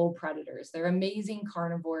remarkable predators. They're amazing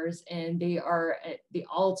carnivores, and they are the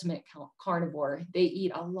ultimate carnivore. They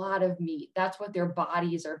eat a lot of meat. That's what their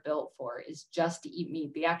bodies are built for, is just to eat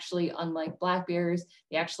meat. They actually, unlike black bears,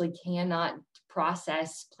 they actually cannot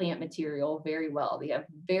process plant material very well. They have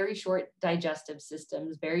very short digestive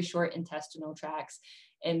systems, very short intestinal tracts,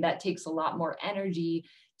 and that takes a lot more energy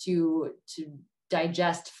to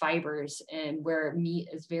digest fibers, and where meat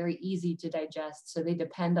is very easy to digest. So they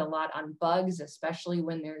depend a lot on bugs, especially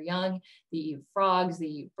when they're young. They eat frogs, they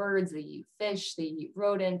eat birds, they eat fish, they eat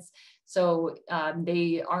rodents. So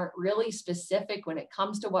they aren't really specific when it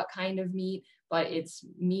comes to what kind of meat, but it's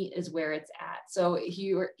meat is where it's at. So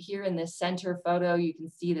here in this center photo, you can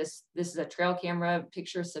see this is a trail camera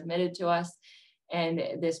picture submitted to us. And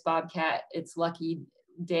this bobcat, it's lucky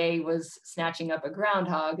day was snatching up a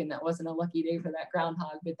groundhog, and that wasn't a lucky day for that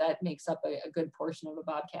groundhog, but that makes up a good portion of a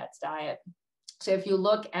bobcat's diet. So if you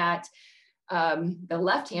look at the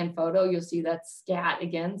left-hand photo, you'll see that scat,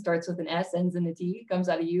 again, starts with an S, ends in a T, comes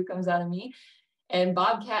out of you, comes out of me. And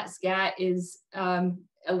bobcat scat is a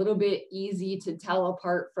little bit easy to tell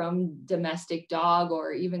apart from domestic dog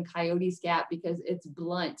or even coyote scat because it's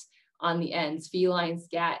blunt on the ends. Feline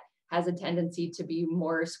scat has a tendency to be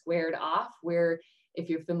more squared off, where if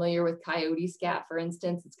you're familiar with coyote scat, for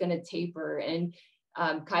instance, it's going to taper. And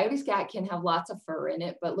coyote scat can have lots of fur in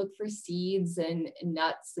it, but look for seeds and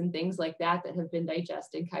nuts and things like that that have been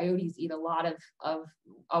digested. Coyotes eat a lot of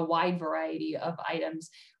a wide variety of items,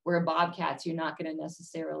 where bobcats, you're not going to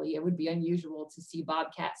necessarily, it would be unusual to see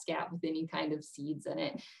bobcat scat with any kind of seeds in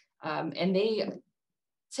it. And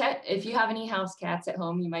if you have any house cats at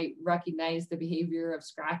home, you might recognize the behavior of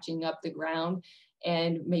scratching up the ground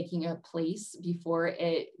and making a place before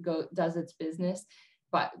it does its business.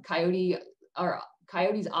 But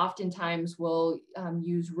coyotes oftentimes will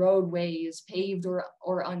use roadways, paved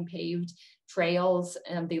or unpaved trails,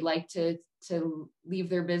 and they like to leave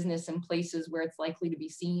their business in places where it's likely to be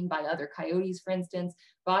seen by other coyotes, for instance.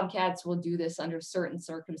 Bobcats will do this under certain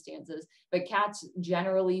circumstances, but cats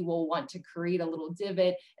generally will want to create a little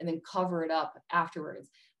divot and then cover it up afterwards.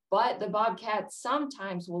 But the bobcats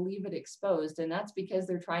sometimes will leave it exposed, and that's because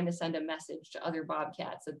they're trying to send a message to other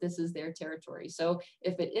bobcats that this is their territory. So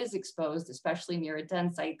if it is exposed, especially near a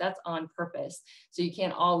den site, that's on purpose. So you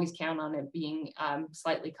can't always count on it being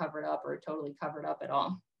slightly covered up or totally covered up at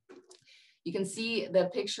all. You can see the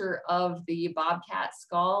picture of the bobcat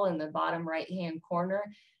skull in the bottom right-hand corner.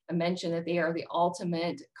 I mentioned that they are the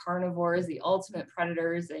ultimate carnivores, the ultimate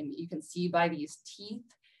predators, and you can see by these teeth.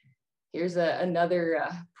 Here's another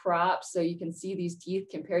prop. So you can see these teeth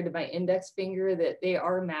compared to my index finger, that they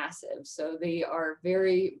are massive. So they are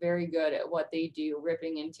very, very good at what they do,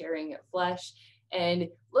 ripping and tearing at flesh. And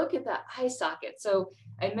look at that eye socket. So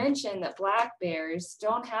I mentioned that black bears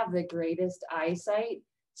don't have the greatest eyesight.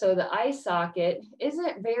 So the eye socket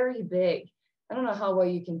isn't very big. I don't know how well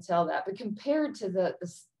you can tell that, but compared to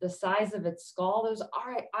the size of its skull, those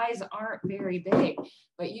eyes aren't very big.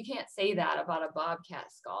 But you can't say that about a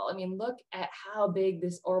bobcat skull. I mean, look at how big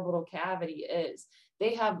this orbital cavity is.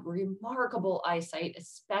 They have remarkable eyesight,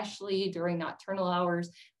 especially during nocturnal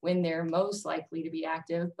hours when they're most likely to be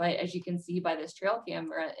active. But as you can see by this trail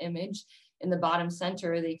camera image in the bottom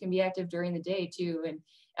center, they can be active during the day too. And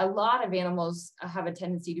a lot of animals have a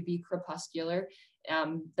tendency to be crepuscular.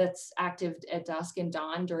 That's active at dusk and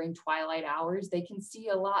dawn during twilight hours. They can see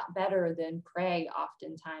a lot better than prey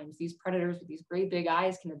oftentimes. These predators with these great big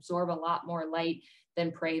eyes can absorb a lot more light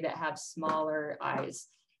than prey that have smaller eyes.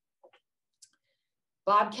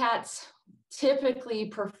 Bobcats typically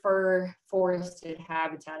prefer forested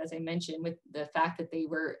habitat, as I mentioned, with the fact that they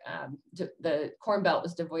were, the Corn Belt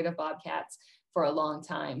was devoid of bobcats for a long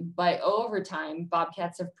time. But over time,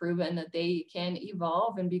 bobcats have proven that they can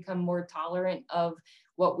evolve and become more tolerant of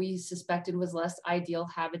what we suspected was less ideal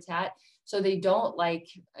habitat. So they don't like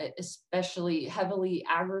especially heavily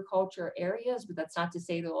agriculture areas, but that's not to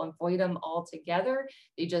say they'll avoid them altogether.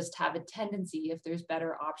 They just have a tendency, if there's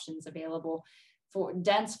better options available. For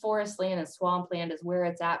dense forest land and swampland is where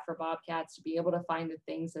it's at for bobcats to be able to find the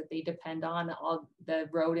things that they depend on, all the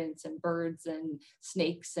rodents and birds and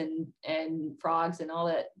snakes and frogs and all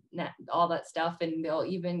that stuff. And they'll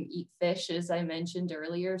even eat fish, as I mentioned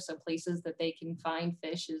earlier. So places that they can find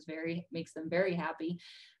fish makes them very happy.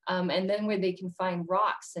 And then where they can find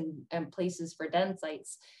rocks and places for den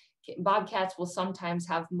sites. Bobcats will sometimes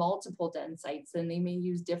have multiple den sites, and they may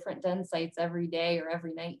use different den sites every day or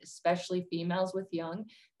every night, especially females with young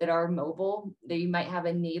that are mobile. They might have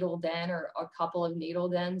a natal den or a couple of natal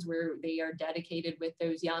dens where they are dedicated with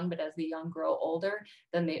those young, but as the young grow older,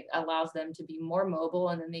 then it allows them to be more mobile,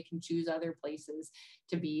 and then they can choose other places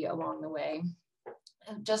to be along the way.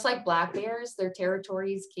 Just like black bears, their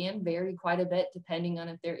territories can vary quite a bit depending on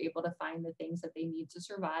if they're able to find the things that they need to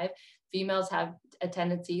survive. Females have a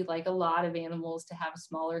tendency, like a lot of animals, to have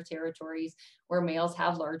smaller territories where males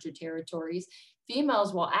have larger territories.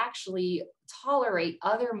 Females will actually tolerate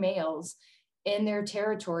other males in their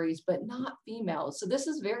territories, but not females. So this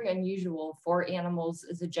is very unusual for animals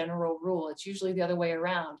as a general rule. It's usually the other way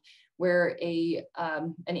around, where an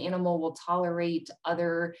animal will tolerate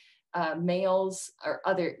other males or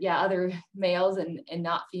other males and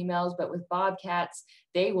not females. But with bobcats,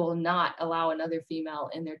 they will not allow another female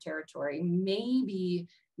in their territory. Maybe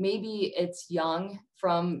it's young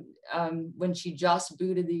from when she just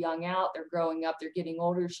booted the young out, they're growing up, they're getting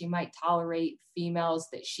older, she might tolerate females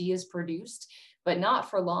that she has produced, but not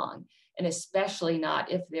for long. and especially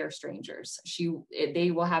not if they're strangers.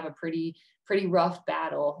 They will have a pretty rough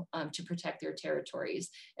battle to protect their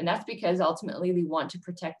territories. And that's because ultimately they want to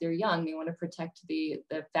protect their young. They want to protect the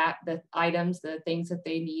items, the things that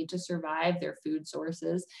they need to survive, their food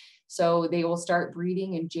sources. So they will start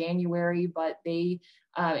breeding in January, but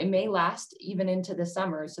it may last even into the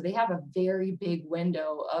summer. So they have a very big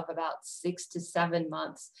window of about 6 to 7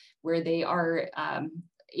 months where they are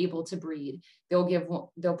able to breed.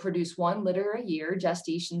 They'll produce 1 litter a year.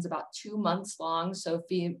 Gestation's about 2 months long. So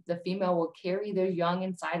the female will carry their young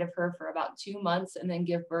inside of her for about 2 months and then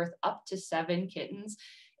give birth up to 7 kittens.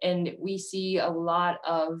 And we see a lot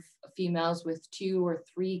of females with 2 or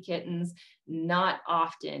 3 kittens. Not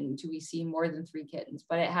often do we see more than 3 kittens,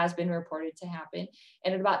 but it has been reported to happen.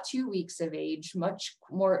 And at about 2 weeks of age, much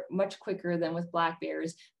quicker than with black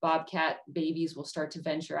bears, bobcat babies will start to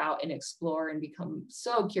venture out and explore and become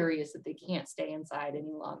so curious that they can't stay inside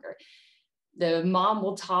any longer. The mom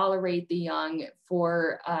will tolerate the young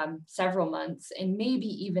for several months and maybe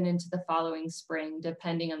even into the following spring,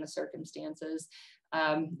 depending on the circumstances,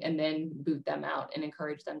 and then boot them out and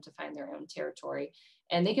encourage them to find their own territory.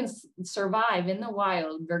 And they can survive in the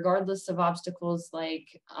wild, regardless of obstacles like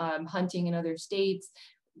hunting in other states,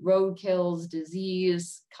 road kills,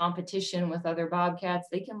 disease, competition with other bobcats.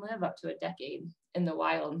 They can live up to a decade in the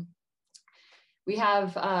wild. We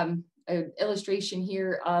have an illustration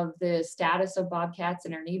here of the status of bobcats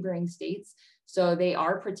in our neighboring states. So they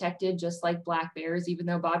are protected just like black bears, even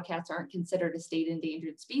though bobcats aren't considered a state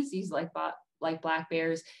endangered species like black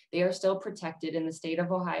bears. They are still protected in the state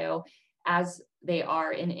of Ohio as they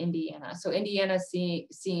are in Indiana. So Indiana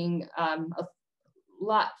seeing a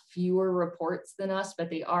lot fewer reports than us, but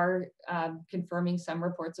they are confirming some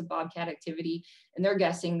reports of bobcat activity, and they're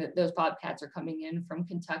guessing that those bobcats are coming in from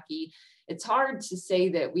Kentucky. It's hard to say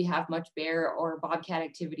that we have much bear or bobcat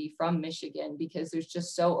activity from Michigan because there's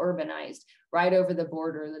just so urbanized right over the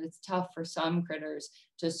border that it's tough for some critters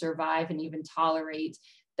to survive and even tolerate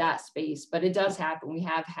that space. But it does happen. We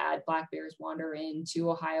have had black bears wander into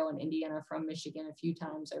Ohio and Indiana from Michigan a few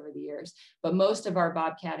times over the years. But most of our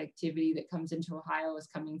bobcat activity that comes into Ohio is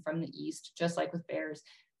coming from the east, just like with bears,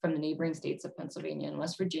 from the neighboring states of Pennsylvania and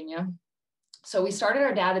West Virginia. So we started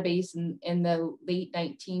our database in the late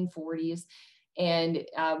 1940s, and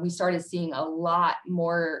we started seeing a lot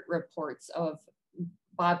more reports of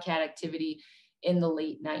bobcat activity in the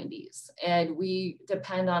late 90s. And we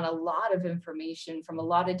depend on a lot of information from a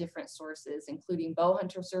lot of different sources, including bow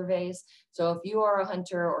hunter surveys. So if you are a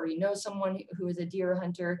hunter or you know someone who is a deer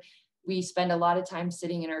hunter, we spend a lot of time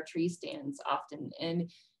sitting in our tree stands often,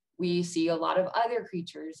 and we see a lot of other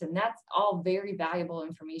creatures, and that's all very valuable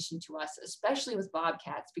information to us, especially with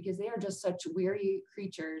bobcats, because they are just such weary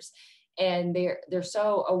creatures, and they're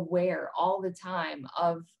so aware all the time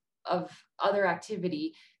of other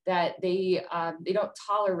activity that they don't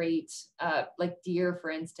tolerate, like deer, for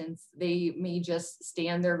instance. They may just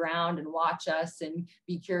stand their ground and watch us and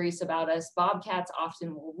be curious about us. Bobcats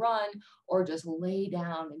often will run or just lay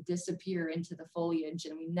down and disappear into the foliage,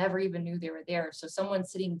 and we never even knew they were there. So someone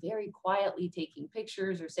sitting very quietly taking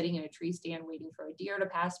pictures or sitting in a tree stand waiting for a deer to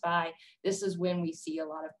pass by, this is when we see a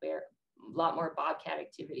lot more bobcat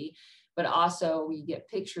activity. But also we get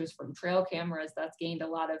pictures from trail cameras. That's gained a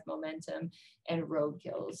lot of momentum, and road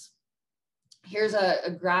kills. Here's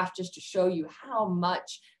a graph just to show you how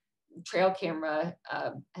much trail cameras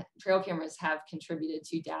have contributed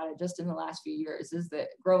to data just in the last few years. Is the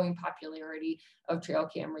growing popularity of trail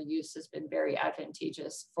camera use has been very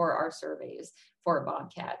advantageous for our surveys for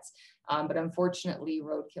bobcats. But unfortunately,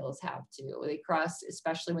 roadkills have too. They cross,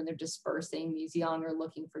 especially when they're dispersing. These young are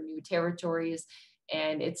looking for new territories.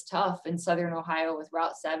 And it's tough in Southern Ohio with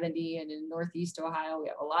Route 70, and in Northeast Ohio, we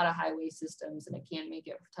have a lot of highway systems, and it can make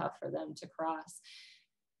it tough for them to cross.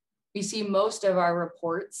 We see most of our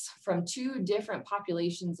reports from 2 different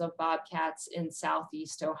populations of bobcats in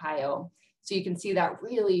Southeast Ohio. So you can see that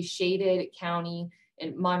really shaded county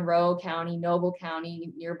in Monroe County, Noble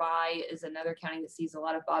County. Nearby is another county that sees a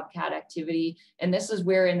lot of bobcat activity. And this is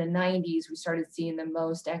where in the 90s, we started seeing the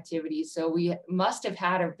most activity. So we must have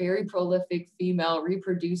had a very prolific female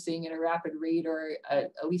reproducing at a rapid rate, or at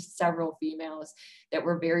least several females that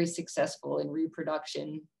were very successful in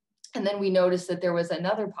reproduction. And then we noticed that there was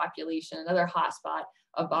another population, another hotspot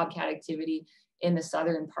of bobcat activity in the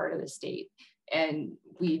southern part of the state. And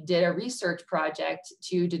we did a research project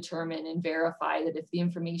to determine and verify that if the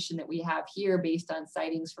information that we have here based on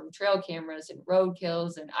sightings from trail cameras and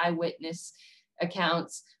roadkills and eyewitness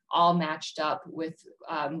accounts all matched up with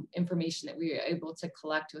information that we were able to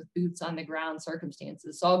collect with boots on the ground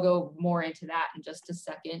circumstances. So I'll go more into that in just a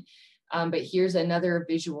second. But here's another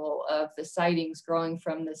visual of the sightings growing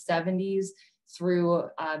from the 70s through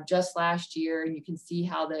just last year. And you can see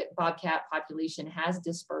how the bobcat population has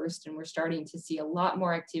dispersed, and we're starting to see a lot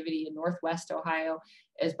more activity in Northwest Ohio,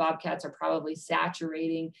 as bobcats are probably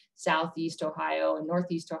saturating Southeast Ohio and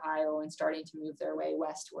Northeast Ohio and starting to move their way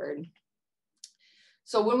westward.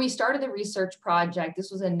 So when we started the research project,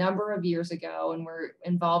 this was a number of years ago, and we're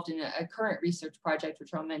involved in a current research project,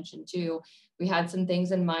 which I'll mention too. We had some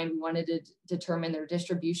things in mind. We wanted to determine their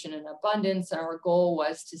distribution and abundance. Our goal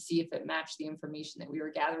was to see if it matched the information that we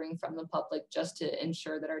were gathering from the public, just to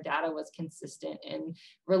ensure that our data was consistent and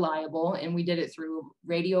reliable. And we did it through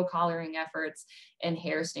radio collaring efforts and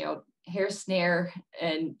hair snare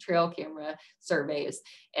and trail camera surveys.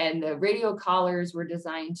 And the radio collars were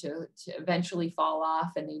designed to eventually fall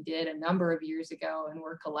off, and they did a number of years ago, and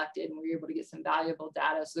were collected, and we were able to get some valuable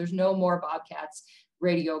data. So there's no more bobcats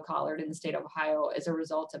radio collared in the state of Ohio as a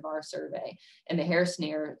result of our survey. And the hair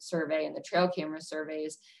snare survey and the trail camera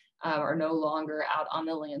surveys are no longer out on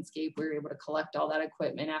the landscape. We were able to collect all that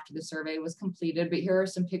equipment after the survey was completed. But here are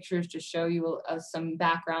some pictures to show you some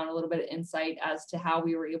background, a little bit of insight as to how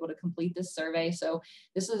we were able to complete this survey. So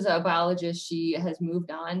this is a biologist. She has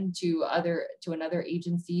moved on to another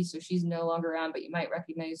agency, so she's no longer around, but you might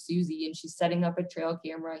recognize Susie, and she's setting up a trail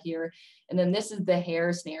camera here. And then this is the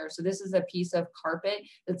hair snare. So this is a piece of carpet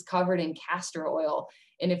that's covered in castor oil.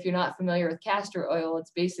 And if you're not familiar with castor oil,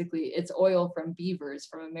 it's oil from beavers,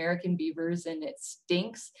 from American beavers, and it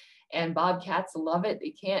stinks. And bobcats love it.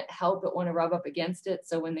 They can't help but want to rub up against it.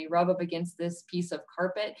 So when they rub up against this piece of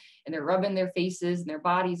carpet and they're rubbing their faces and their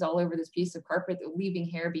bodies all over this piece of carpet, they're leaving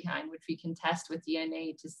hair behind, which we can test with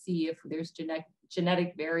DNA to see if there's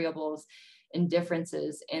genetic variables and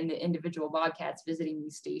differences in the individual bobcats visiting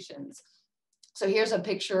these stations. So here's a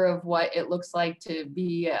picture of what it looks like to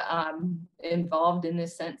be involved in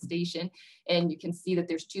this scent station. And you can see that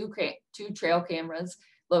there's two trail cameras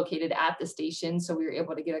located at the station. So we were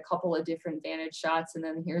able to get a couple of different vantage shots. And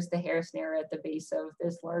then here's the hair snare at the base of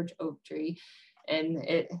this large oak tree. And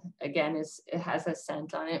it, again, it has a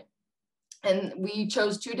scent on it. And we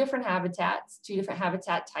chose two different habitat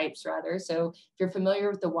types rather. So if you're familiar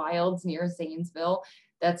with the wilds near Zanesville,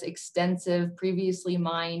 that's extensive, previously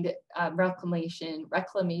mined reclamation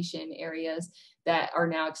areas that are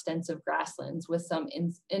now extensive grasslands with some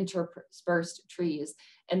interspersed trees.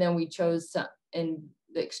 And then we chose in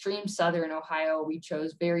the extreme southern Ohio, we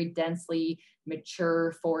chose very densely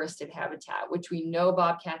mature forested habitat, which we know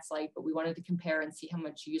bobcats like, but we wanted to compare and see how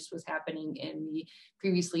much use was happening in the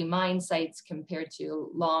previously mined sites compared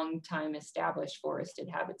to long time established forested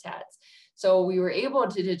habitats. So we were able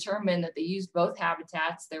to determine that they used both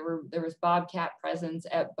habitats. There was bobcat presence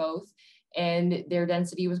at both, and their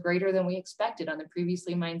density was greater than we expected on the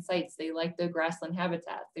previously mined sites. They liked the grassland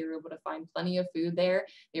habitat. They were able to find plenty of food there.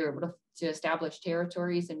 They were able to establish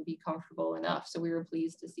territories and be comfortable enough. So we were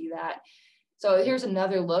pleased to see that. So here's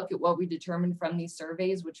another look at what we determined from these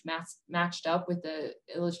surveys, which matched up with the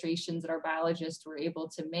illustrations that our biologists were able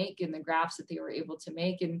to make and the graphs that they were able to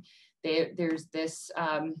make. And there's this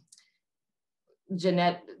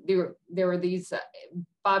there were these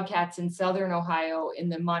bobcats in southern Ohio in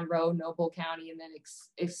the Monroe, Noble County, and then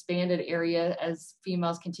expanded area as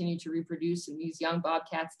females continued to reproduce and these young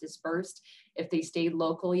bobcats dispersed. If they stayed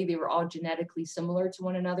locally, they were all genetically similar to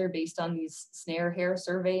one another based on these snare hair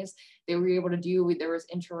surveys. They were able to there was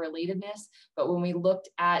interrelatedness, but when we looked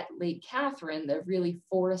at Lake Catherine, the really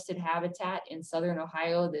forested habitat in southern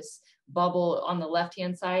Ohio, this bubble on the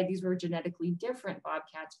left-hand side, these were genetically different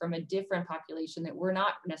bobcats from a different population that were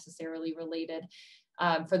not necessarily related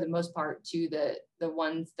for the most part to the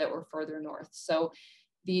ones that were further north. So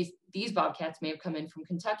these bobcats may have come in from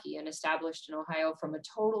Kentucky and established in Ohio from a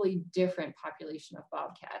totally different population of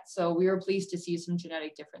bobcats. So we were pleased to see some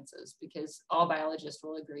genetic differences, because all biologists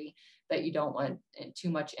will agree that you don't want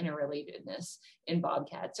too much interrelatedness in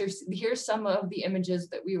bobcats. Here's some of the images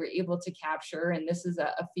that we were able to capture. And this is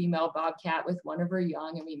a female bobcat with one of her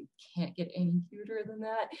young. I mean, can't get any cuter than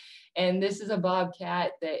that. And this is a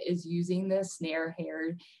bobcat that is using the snare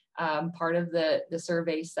hair part of the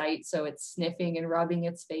survey site. So it's sniffing and rubbing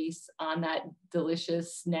its face on that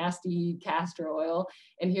delicious, nasty castor oil.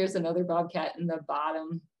 And here's another bobcat in the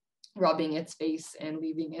bottom, rubbing its face and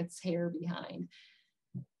leaving its hair behind.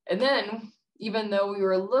 And then, even though we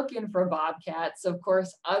were looking for bobcats, of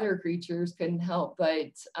course, other creatures couldn't help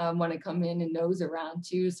but want to come in and nose around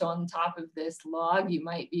too. So on top of this log, you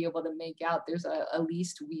might be able to make out there's a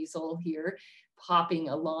least weasel here hopping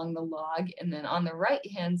along the log. And then on the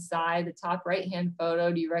right-hand side, the top right-hand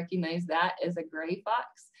photo, do you recognize that as a gray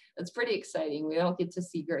fox? That's pretty exciting. We don't get to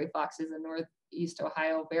see gray foxes in Northeast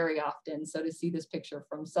Ohio very often. So to see this picture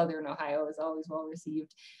from Southern Ohio is always well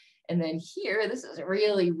received. And then here, this is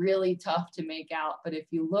really, really tough to make out. But if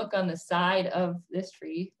you look on the side of this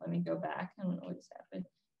tree, let me go back. I don't know what just happened.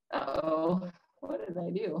 Uh-oh, what did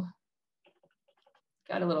I do?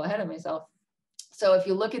 Got a little ahead of myself. So if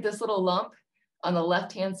you look at this little lump on the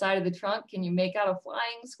left-hand side of the trunk, can you make out a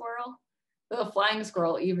flying squirrel? The flying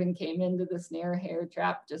squirrel even came into the snare hare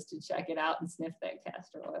trap just to check it out and sniff that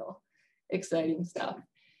castor oil. Exciting stuff.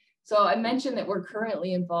 So I mentioned that we're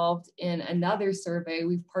currently involved in another survey.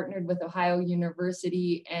 We've partnered with Ohio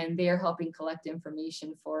University, and they're helping collect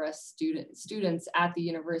information for us. Students at the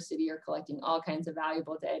university are collecting all kinds of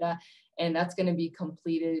valuable data, and that's going to be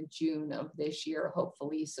completed June of this year,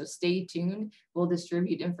 hopefully. So stay tuned. We'll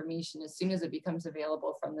distribute information as soon as it becomes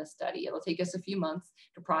available from the study. It'll take us a few months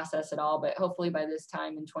to process it all, but hopefully by this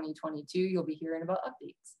time in 2022, you'll be hearing about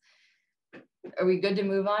updates. Are we good to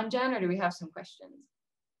move on, Jen, or do we have some questions?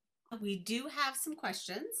 We do have some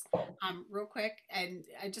questions real quick. And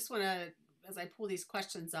I just want to, as I pull these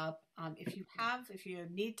questions up, if you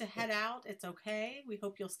need to head out, it's okay. We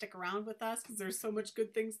hope you'll stick around with us because there's so many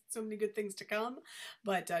good things to come,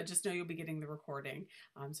 but just know you'll be getting the recording.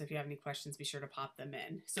 So if you have any questions, be sure to pop them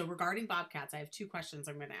in. So regarding bobcats, I have two questions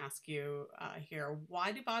I'm going to ask you here.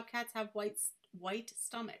 Why do bobcats have white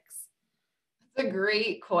stomachs? That's a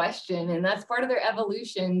great question. And that's part of their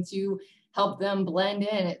evolution to help them blend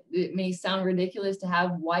in. It may sound ridiculous to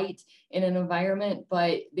have white in an environment,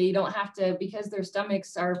 but they don't have to, because their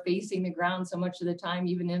stomachs are facing the ground so much of the time,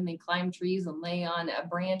 even when they climb trees and lay on a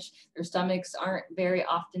branch, their stomachs aren't very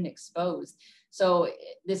often exposed. So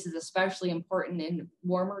this is especially important in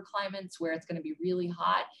warmer climates where it's going to be really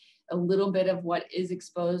hot. A little bit of what is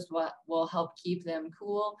exposed will help keep them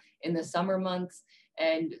cool in the summer months.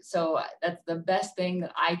 And so that's the best thing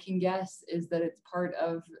that I can guess, is that it's part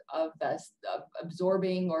of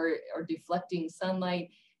absorbing or deflecting sunlight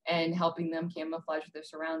and helping them camouflage with their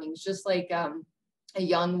surroundings. Just like a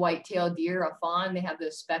young white-tailed deer, a fawn, they have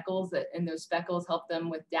those speckles, and those speckles help them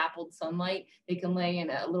with dappled sunlight. They can lay in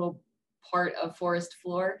a little part of forest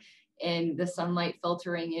floor and the sunlight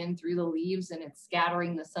filtering in through the leaves, and it's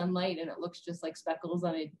scattering the sunlight, and it looks just like speckles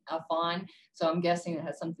on a fawn. So I'm guessing it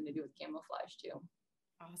has something to do with camouflage too.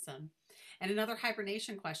 Awesome. And another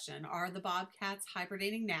hibernation question. Are the bobcats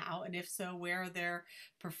hibernating now? And if so, where are their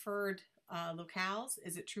preferred locales?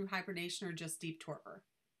 Is it true hibernation or just deep torpor?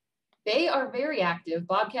 They are very active.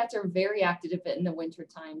 Bobcats are very active in the winter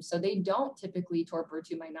time. So they don't typically torpor,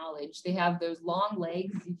 to my knowledge. They have those long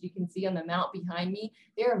legs, as you can see on the mount behind me.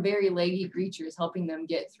 They are very leggy creatures, helping them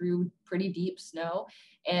get through pretty deep snow.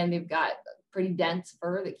 And they've got pretty dense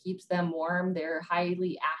fur that keeps them warm. They're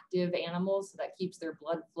highly active animals, so that keeps their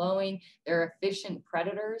blood flowing. They're efficient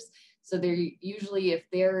predators. So they're usually, if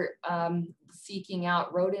they're seeking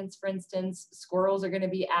out rodents, for instance, squirrels are going to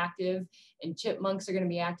be active, and chipmunks are going to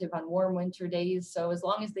be active on warm winter days. So as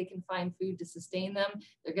long as they can find food to sustain them,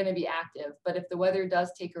 they're going to be active. But if the weather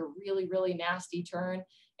does take a really, really nasty turn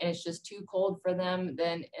and it's just too cold for them,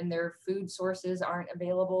 then and their food sources aren't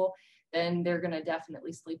available, then they're going to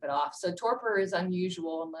definitely sleep it off. So torpor is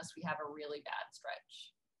unusual unless we have a really bad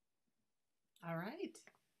stretch. All right.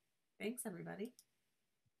 Thanks, everybody.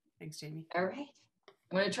 Thanks, Jamey. All right.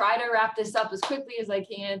 I'm going to try to wrap this up as quickly as I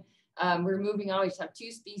can. We're moving on. We just have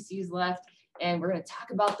 2 species left, and we're going to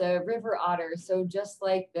talk about the river otter. So just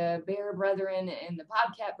like the bear brethren and the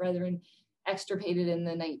bobcat brethren extirpated in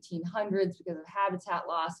the 1900s because of habitat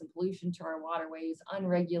loss and pollution to our waterways,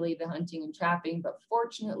 unregulated hunting and trapping. But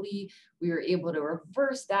fortunately, we were able to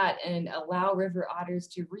reverse that and allow river otters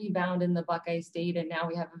to rebound in the Buckeye State. And now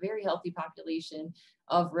we have a very healthy population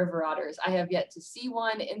of river otters. I have yet to see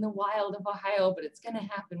one in the wild of Ohio, but it's going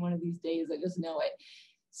to happen one of these days. I just know it.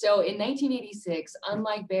 So in 1986,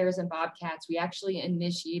 unlike bears and bobcats, we actually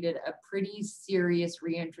initiated a pretty serious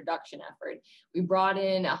reintroduction effort. We brought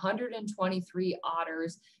in 123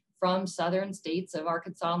 otters from southern states of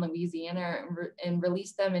Arkansas and Louisiana and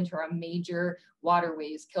released them into our major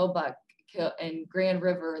waterways, Killbuck and Grand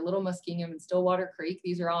River, Little Muskingum, and Stillwater Creek.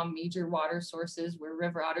 These are all major water sources where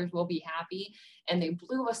river otters will be happy. And they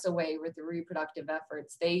blew us away with the reproductive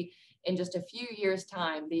efforts. In just a few years'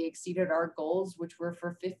 time, they exceeded our goals, which were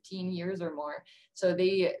for 15 years or more. So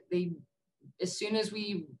as soon as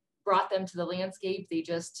we brought them to the landscape. They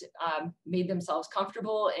just made themselves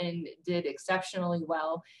comfortable and did exceptionally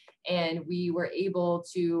well. And we were able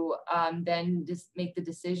to then just make the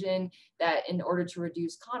decision that in order to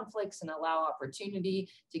reduce conflicts and allow opportunity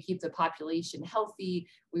to keep the population healthy,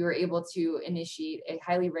 we were able to initiate a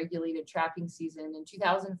highly regulated trapping season in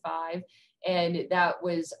 2005. And that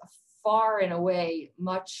was far and away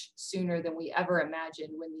much sooner than we ever imagined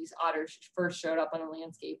when these otters first showed up on the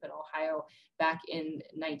landscape in Ohio back in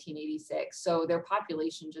 1986. So their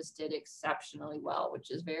population just did exceptionally well, which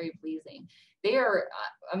is very pleasing. They are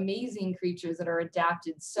amazing creatures that are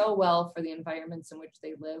adapted so well for the environments in which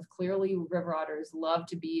they live. Clearly, river otters love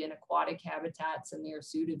to be in aquatic habitats, and they are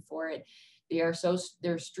suited for it.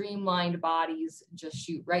 Their streamlined bodies just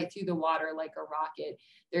shoot right through the water like a rocket.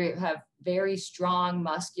 They have very strong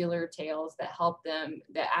muscular tails that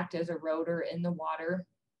act as a rotor in the water,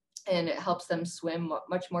 and it helps them swim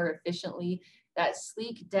much more efficiently. That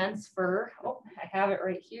sleek, dense fur, I have it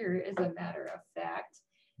right here, as a matter of fact.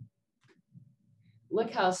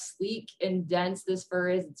 Look how sleek and dense this fur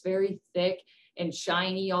is. It's very thick and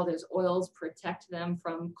shiny. All those oils protect them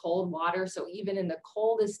from cold water. So even in the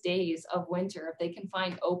coldest days of winter, if they can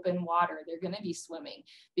find open water, they're going to be swimming,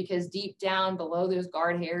 because deep down below those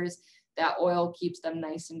guard hairs, that oil keeps them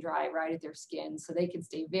nice and dry right at their skin. So they can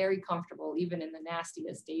stay very comfortable even in the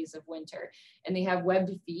nastiest days of winter. And they have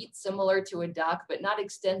webbed feet similar to a duck, but not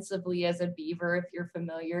extensively as a beaver, if you're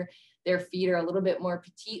familiar. Their feet are a little bit more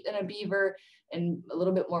petite than a beaver and a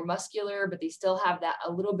little bit more muscular, but they still have that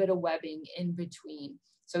a little bit of webbing in between.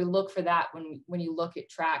 So look for that when you look at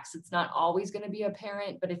tracks. It's not always going to be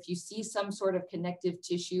apparent, but if you see some sort of connective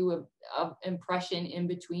tissue of impression in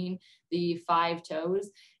between the 5 toes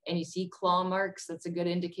and you see claw marks, that's a good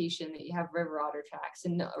indication that you have river otter tracks.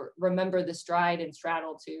 And remember the stride and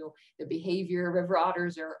straddle too. The behavior, river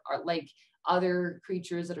otters are like other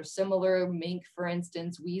creatures that are similar. Mink, for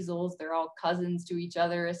instance, weasels, they're all cousins to each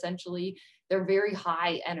other essentially. They're very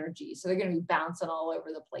high energy, so they're going to be bouncing all over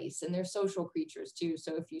the place, and they're social creatures too.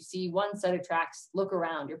 So if you see one set of tracks, look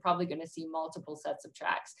around. You're probably going to see multiple sets of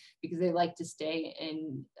tracks, because they like to stay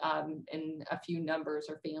in a few numbers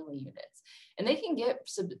or family units, and they can get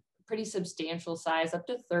pretty substantial size, up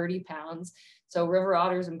to 30 pounds. So river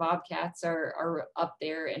otters and bobcats are up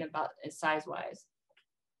there in about size-wise.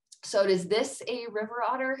 So is this a river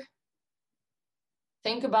otter?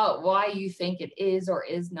 Think about why you think it is or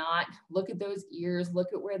is not. Look at those ears. Look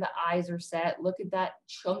at where the eyes are set. Look at that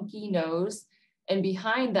chunky nose. And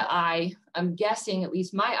behind the eye, I'm guessing, at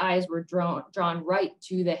least my eyes were drawn right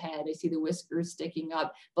to the head. I see the whiskers sticking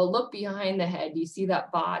up. But look behind the head. Do you see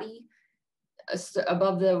that body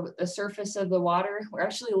above the surface of the water? We're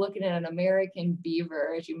actually looking at an American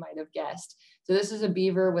beaver, as you might have guessed. So this is a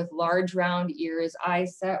beaver with large round ears,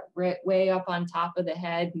 eyes set way up on top of the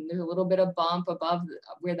head, and there's a little bit of bump above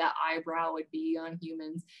where that eyebrow would be on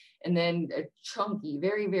humans, and then a chunky,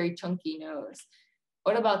 very, very chunky nose.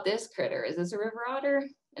 What about this critter? Is this a river otter?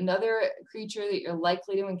 Another creature that you're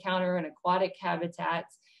likely to encounter in aquatic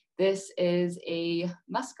habitats. This is a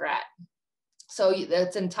muskrat. So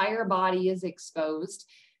its entire body is exposed,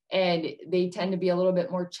 and they tend to be a little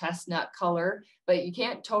bit more chestnut color, but you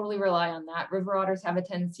can't totally rely on that. River otters have a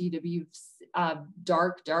tendency to be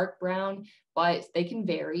dark brown, but they can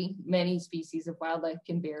vary. Many species of wildlife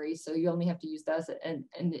can vary, so you only have to use that as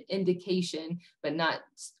an indication, but not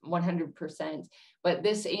 100%. But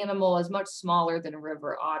this animal is much smaller than a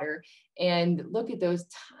river otter. And look at those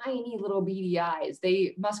tiny little beady eyes.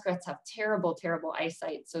 Muskrats have terrible, terrible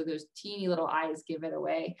eyesight, so those teeny little eyes give it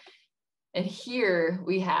away. And here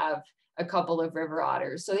we have a couple of river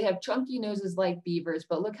otters. So they have chunky noses like beavers,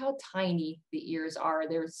 but look how tiny the ears are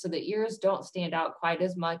there. So the ears don't stand out quite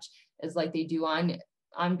as much as like they do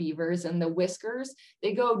on beavers. And the whiskers,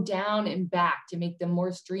 they go down and back to make them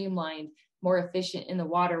more streamlined, more efficient in the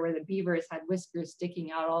water, where the beavers had whiskers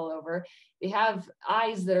sticking out all over. They have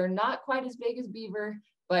eyes that are not quite as big as beaver,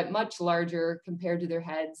 but much larger compared to their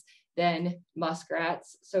heads than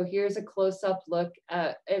muskrats. So here's a close-up look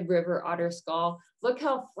at a river otter skull. Look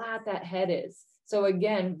how flat that head is. So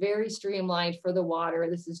again, very streamlined for the water.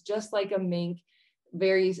 This is just like a mink,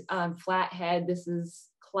 very flat head. This is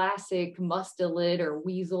classic mustelid or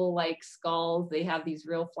weasel-like skulls. They have these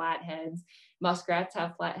real flat heads. Muskrats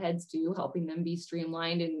have flat heads too, helping them be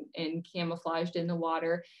streamlined and camouflaged in the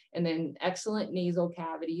water. And then excellent nasal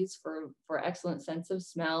cavities for excellent sense of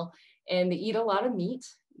smell. And they eat a lot of meat.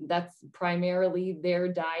 That's primarily their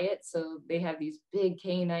diet. So they have these big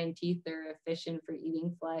canine teeth. They're efficient for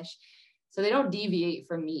eating flesh. So they don't deviate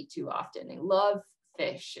from meat too often. They love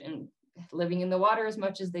fish and living in the water as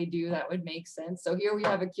much as they do, that would make sense. So here we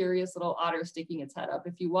have a curious little otter sticking its head up.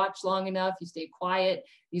 If you watch long enough, you stay quiet.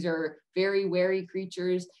 These are very wary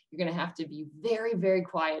creatures. You're going to have to be very, very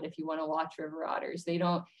quiet if you want to watch river otters.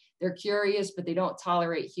 They're curious, but they don't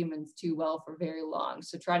tolerate humans too well for very long.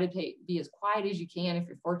 So try to be as quiet as you can if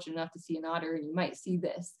you're fortunate enough to see an otter, and you might see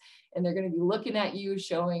this. And they're going to be looking at you,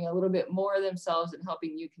 showing a little bit more of themselves and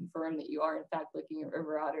helping you confirm that you are in fact looking at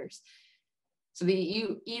river otters. So they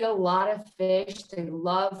eat a lot of fish. They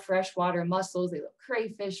love freshwater mussels. They love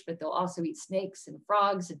crayfish, but they'll also eat snakes and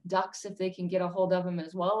frogs and ducks if they can get a hold of them,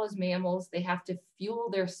 as well as mammals. They have to fuel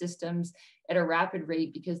their systems at a rapid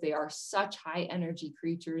rate because they are such high energy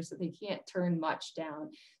creatures that they can't turn much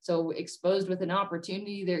down. So exposed with an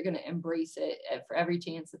opportunity, they're going to embrace it for every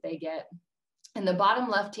chance that they get. In the bottom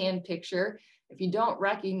left-hand picture, if you don't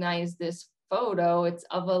recognize this photo, it's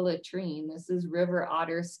of a latrine. This is river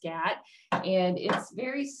otter scat, and it's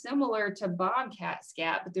very similar to bobcat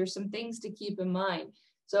scat, but there's some things to keep in mind.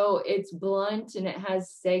 So it's blunt and it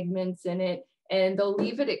has segments in it, and they'll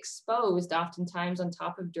leave it exposed oftentimes on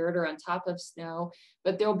top of dirt or on top of snow,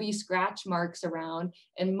 but there'll be scratch marks around,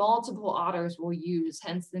 and multiple otters will use,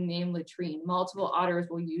 hence the name latrine, multiple otters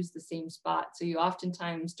will use the same spot. So you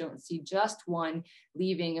oftentimes don't see just one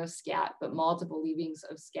leaving of scat, but multiple leavings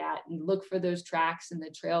of scat, and look for those tracks and the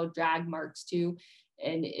trail drag marks too.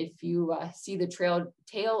 And if you see the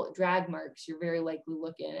tail drag marks, you're very likely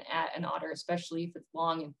looking at an otter, especially if it's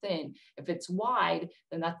long and thin. If it's wide,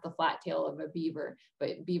 then that's the flat tail of a beaver,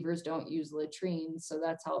 but beavers don't use latrines. So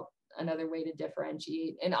that's how another way to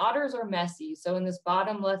differentiate. And otters are messy. So in this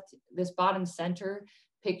bottom center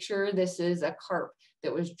picture, this is a carp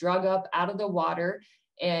that was drug up out of the water,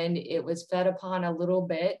 and it was fed upon a little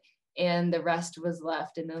bit, and the rest was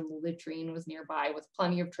left, and then the latrine was nearby with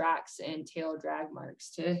plenty of tracks and tail drag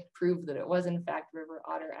marks to prove that it was in fact river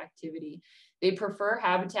otter activity. They prefer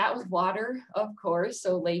habitat with water, of course,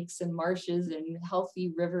 so lakes and marshes and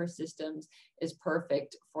healthy river systems is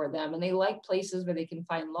perfect for them. And they like places where they can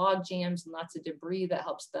find log jams and lots of debris that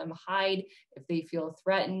helps them hide if they feel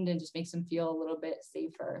threatened, and just makes them feel a little bit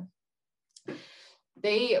safer.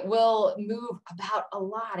 They will move about a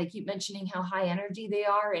lot. I keep mentioning how high energy they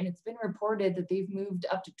are, and it's been reported that they've moved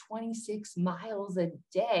up to 26 miles a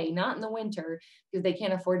day, not in the winter because they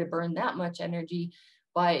can't afford to burn that much energy,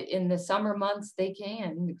 but in the summer months they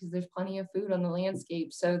can, because there's plenty of food on the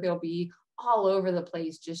landscape. So they'll be all over the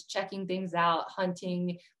place, just checking things out,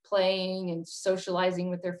 hunting, playing, and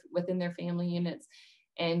socializing within their family units,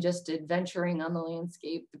 and just adventuring on the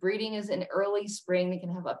landscape. The breeding is in early spring. They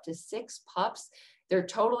can have up to 6 pups. They're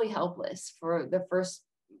totally helpless for the first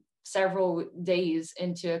several days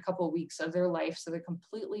into a couple of weeks of their life. So they're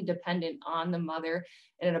completely dependent on the mother.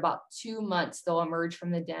 And in about 2 months, they'll emerge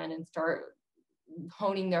from the den and start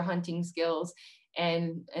honing their hunting skills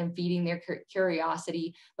and feeding their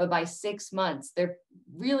curiosity. But by 6 months, they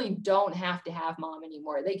really don't have to have mom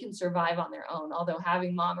anymore. They can survive on their own, although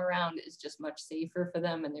having mom around is just much safer for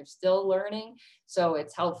them, and they're still learning. So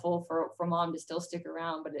it's helpful for mom to still stick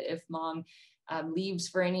around. But if mom leaves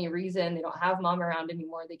for any reason, they don't have mom around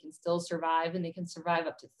anymore, they can still survive, and they can survive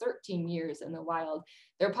up to 13 years in the wild.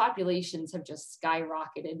 Their populations have just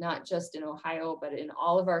skyrocketed, not just in Ohio, but in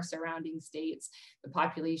all of our surrounding states. The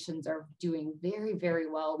populations are doing very, very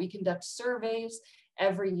well. We conduct surveys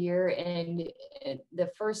every year, and the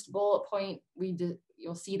first bullet point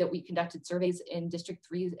you'll see that we conducted surveys in District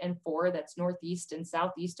 3 and 4, that's Northeast and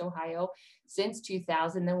Southeast Ohio, since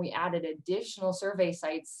 2000. Then we added additional survey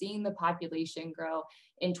sites, seeing the population grow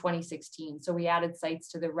in 2016. So we added sites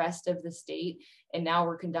to the rest of the state, and now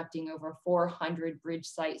we're conducting over 400 bridge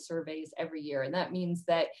site surveys every year. And that means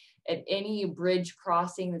that at any bridge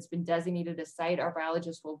crossing that's been designated a site, our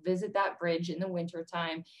biologists will visit that bridge in the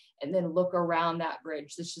wintertime and then look around that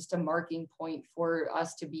bridge. It's just a marking point for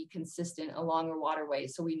us to be consistent along a waterway.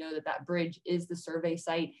 So we know that that bridge is the survey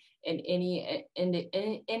site, and any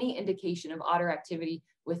indication of otter activity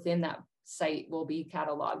within that site will be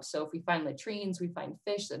cataloged. So if we find latrines, we find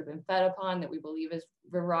fish that have been fed upon that we believe is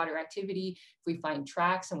river otter activity. If we find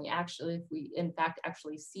tracks, and if we in fact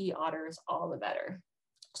actually see otters, all the better.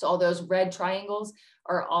 So all those red triangles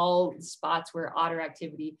are all spots where otter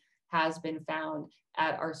activity has been found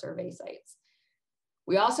at our survey sites.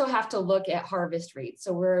 We also have to look at harvest rates.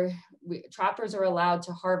 So trappers are allowed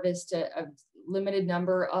to harvest a limited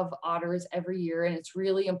number of otters every year, and it's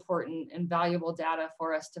really important and valuable data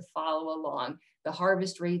for us to follow along. The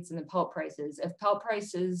harvest rates and the pelt prices. If pelt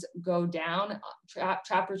prices go down,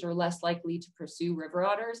 trappers are less likely to pursue river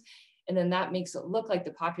otters. And then that makes it look like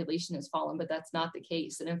the population has fallen, but that's not the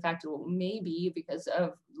case. And in fact, it will maybe because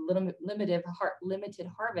of limited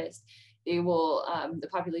harvest, the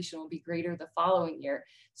population will be greater the following year.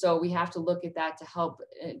 So we have to look at that to help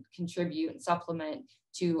contribute and supplement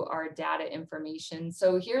to our data information.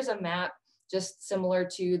 So here's a map just similar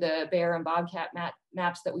to the bear and bobcat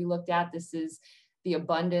maps that we looked at. This is the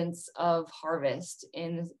abundance of harvest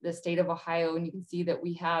in the state of Ohio. And you can see that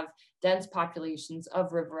we have dense populations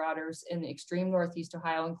of river otters in the extreme Northeast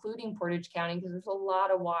Ohio, including Portage County, because there's a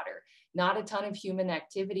lot of water, not a ton of human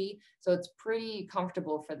activity. So it's pretty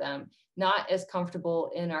comfortable for them. Not as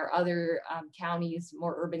comfortable in our other counties,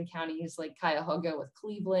 more urban counties like Cuyahoga with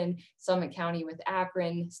Cleveland, Summit County with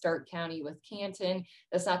Akron, Stark County with Canton.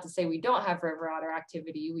 That's not to say we don't have river otter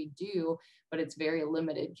activity, we do, but it's very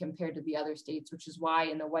limited compared to the other states, which is why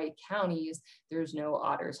in the white counties, there's no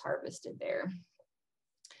otters harvested there.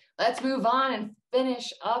 Let's move on and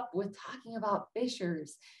finish up with talking about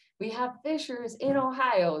fishers. We have fishers in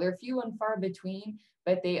Ohio. They're few and far between,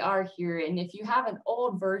 but they are here. And if you have an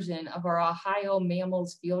old version of our Ohio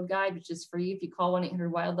Mammals Field Guide, which is free, if you call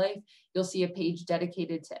 1-800-WILDLIFE, you'll see a page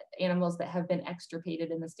dedicated to animals that have been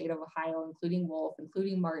extirpated in the state of Ohio, including wolf,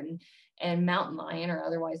 including marten, and mountain lion, or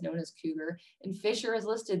otherwise known as cougar. And fisher is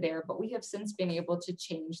listed there, but we have since been able to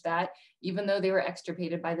change that. Even though they were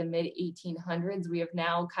extirpated by the mid-1800s, we have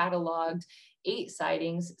now cataloged 8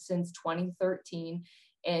 sightings since 2013.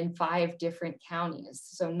 In 5 different counties.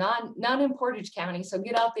 So none in Portage County. So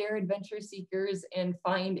get out there, adventure seekers, and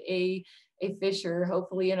find a fisher,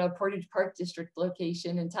 hopefully in a Portage Park District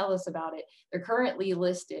location, and tell us about it. They're currently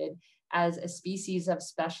listed as a species of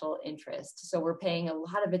special interest. So we're paying a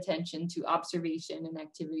lot of attention to observation and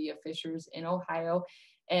activity of fishers in Ohio.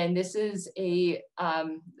 And this is a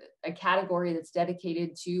category that's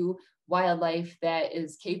dedicated to wildlife that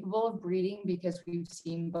is capable of breeding, because we've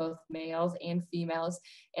seen both males and females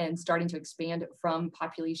and starting to expand from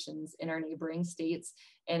populations in our neighboring states.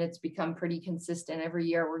 And it's become pretty consistent. Every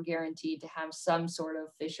year we're guaranteed to have some sort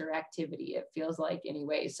of fisher activity, it feels like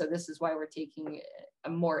anyway. So this is why we're taking a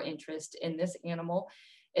more interest in this animal.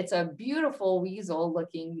 It's a beautiful weasel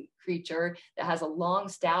looking creature that has a long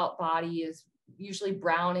stout body, is usually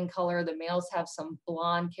brown in color. The males have some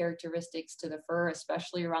blonde characteristics to the fur,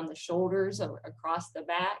 especially around the shoulders, across the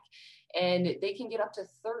back. And they can get up to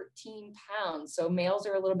 13 pounds. So males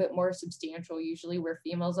are a little bit more substantial usually, where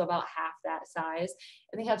females are about half that size.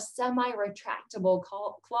 And they have semi-retractable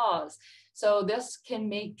claws. So this can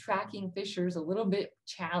make tracking fishers a little bit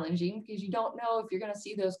challenging, because you don't know if you're going to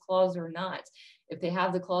see those claws or not. If they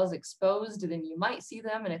have the claws exposed, then you might see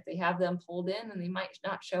them. And if they have them pulled in, then they might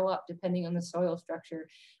not show up depending on the soil structure.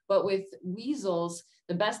 But with weasels,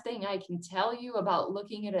 the best thing I can tell you about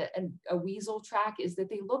looking at a weasel track is that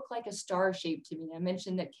they look like a star shape to me. I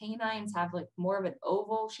mentioned that canines have like more of an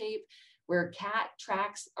oval shape, where cat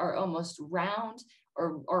tracks are almost round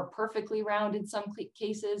or perfectly round in some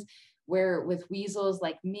cases, where with weasels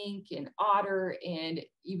like mink and otter, and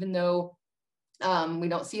even though we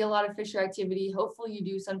don't see a lot of fisher activity, hopefully you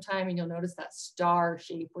do sometime, and you'll notice that star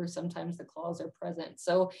shape where sometimes the claws are present.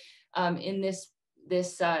 So in this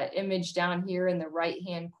image down here in the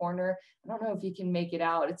right-hand corner, I don't know if you can make it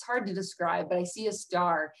out. It's hard to describe, but I see a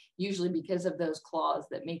star, usually because of those claws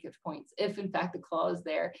that make it points, if in fact the claw is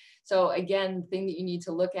there. So again, the thing that you need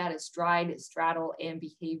to look at is stride, straddle, and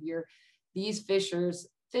behavior. These fishers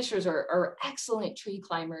are excellent tree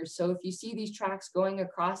climbers. So if you see these tracks going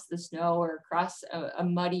across the snow or across a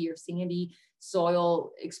muddy or sandy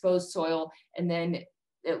soil, exposed soil, and then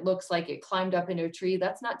it looks like it climbed up into a tree,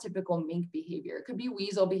 that's not typical mink behavior. It could be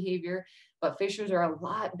weasel behavior, but fishers are a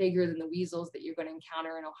lot bigger than the weasels that you're going to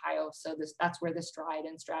encounter in Ohio. So that's where the stride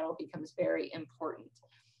and straddle becomes very important.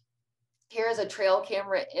 Here's a trail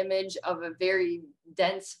camera image of a very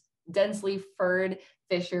densely furred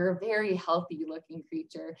fisher, very healthy looking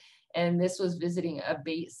creature. And this was visiting a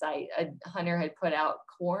bait site. A hunter had put out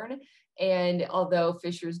corn, and although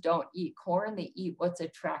fishers don't eat corn, they eat what's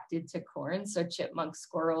attracted to corn. So chipmunks,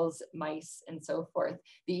 squirrels, mice, and so forth.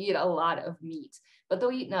 They eat a lot of meat, but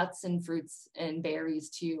they'll eat nuts and fruits and berries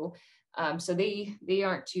too. So they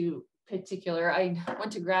aren't too particular. I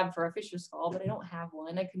went to grab for a fisher skull, but I don't have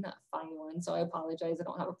one. I could not find one, so I apologize. I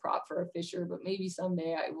don't have a prop for a fisher, but maybe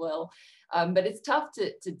someday I will. But it's tough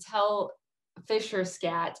to tell fisher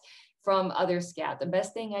scat from other scat. The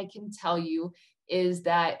best thing I can tell you is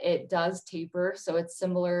that it does taper, so it's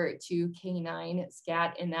similar to canine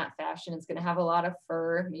scat in that fashion. It's going to have a lot of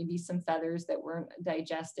fur, maybe some feathers that weren't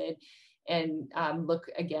digested. And look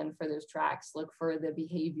again for those tracks. Look for the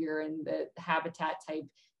behavior and the habitat type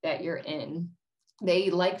that you're in.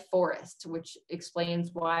 They like forest, which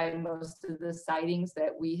explains why most of the sightings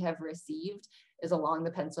that we have received is along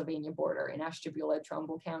the Pennsylvania border in Ashtabula,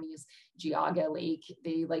 Trumbull counties, Geauga Lake.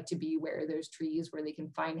 They like to be where there's trees where they can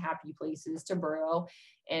find happy places to burrow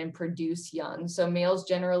and produce young. So males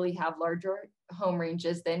generally have larger home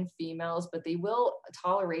ranges than females, but they will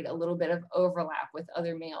tolerate a little bit of overlap with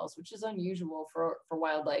other males, which is unusual for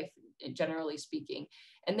wildlife, generally speaking.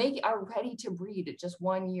 And they are ready to breed at just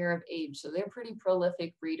 1 year of age. So they're pretty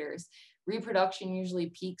prolific breeders. Reproduction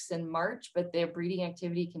usually peaks in March, but their breeding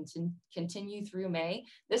activity can continue through May.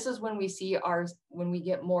 This is when we see when we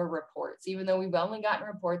get more reports. Even though we've only gotten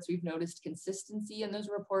reports, we've noticed consistency in those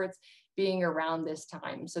reports being around this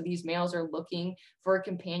time. So these males are looking for a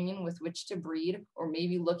companion with which to breed, or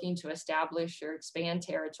maybe looking to establish or expand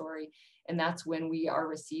territory. And that's when we are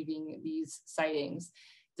receiving these sightings.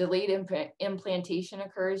 Delayed implantation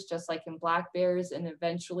occurs just like in black bears, and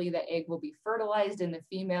eventually the egg will be fertilized in the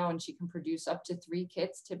female and she can produce up to 3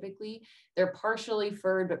 kits typically. They're partially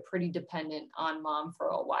furred but pretty dependent on mom for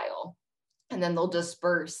a while. And then they'll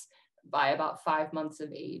disperse by about 5 months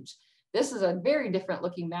of age. This is a very different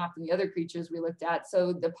looking map than the other creatures we looked at.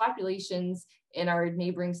 So the populations in our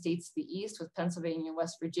neighboring states to the east, with Pennsylvania and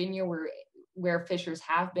West Virginia, where fishers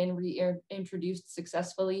have been reintroduced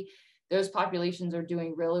successfully, those populations are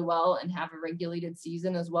doing really well and have a regulated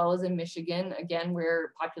season, as well as in Michigan, again,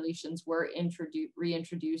 where populations were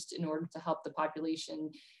reintroduced in order to help the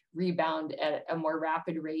population rebound at a more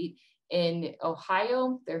rapid rate. In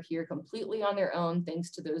Ohio, they're here completely on their own,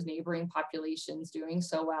 thanks to those neighboring populations doing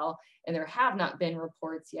so well. And there have not been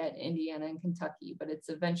reports yet in Indiana and Kentucky, but it's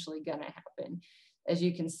eventually gonna happen. As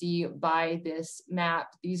you can see by this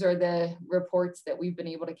map, these are the reports that we've been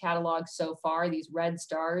able to catalog so far. These red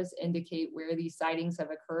stars indicate where these sightings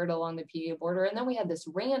have occurred along the PA border. And then we had this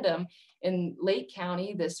random in Lake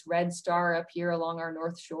County, this red star up here along our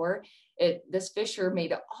North Shore. This fisher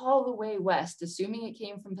made it all the way west, assuming it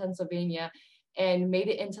came from Pennsylvania, and made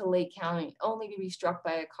it into Lake County, only to be struck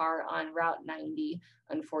by a car on Route 90,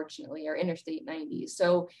 unfortunately, or Interstate 90.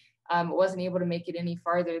 So wasn't able to make it any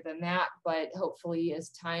farther than that, but hopefully as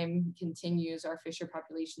time continues, our fisher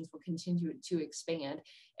populations will continue to expand.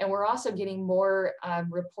 And we're also getting more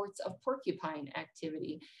reports of porcupine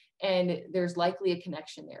activity. And there's likely a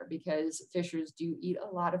connection there because fishers do eat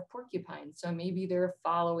a lot of porcupine. So maybe they're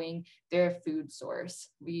following their food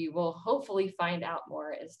source. We will hopefully find out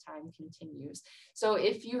more as time continues. So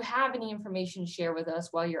if you have any information to share with us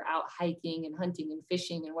while you're out hiking and hunting and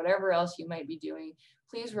fishing and whatever else you might be doing,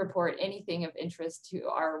 please report anything of interest to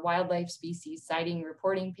our wildlife species sighting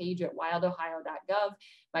reporting page at wildohio.gov.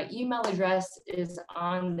 My email address is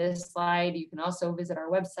on this slide. You can also visit our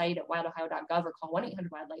website at wildohio.gov or call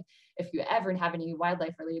 1-800-WILDLIFE if you ever have any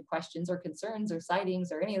wildlife related questions or concerns or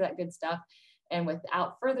sightings or any of that good stuff. And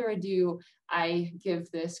without further ado, I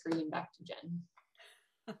give the screen back to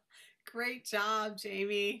Jen. Great job,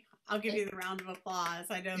 Jamey. I'll give you the round of applause.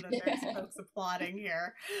 I know that there's folks applauding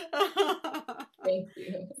here. Thank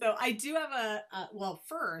you. So I do have well,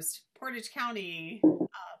 first, Portage County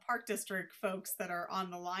Park District folks that are on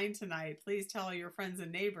the line tonight, please tell your friends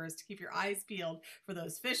and neighbors to keep your eyes peeled for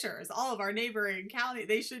those fishers. All of our neighboring county,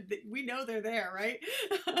 we know they're there, right?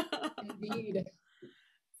 Indeed.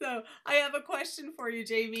 So I have a question for you,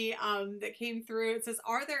 Jamey, that came through. It says,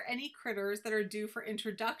 are there any critters that are due for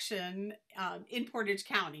introduction in Portage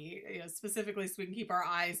County, specifically so we can keep our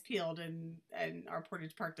eyes peeled in our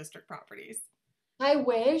Portage Park District properties? I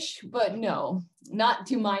wish, but no, not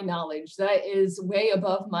to my knowledge. That is way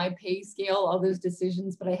above my pay scale, all those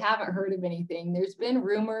decisions, but I haven't heard of anything. There's been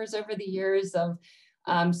rumors over the years of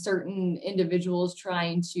certain individuals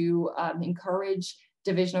trying to encourage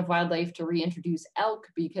Division of Wildlife to reintroduce elk,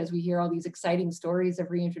 because we hear all these exciting stories of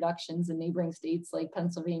reintroductions in neighboring states like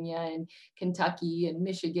Pennsylvania and Kentucky and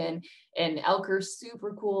Michigan. And elk are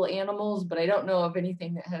super cool animals, but I don't know of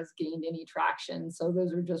anything that has gained any traction. So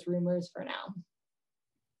those are just rumors for now.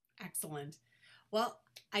 Excellent. Well,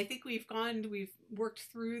 I think we've worked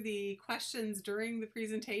through the questions during the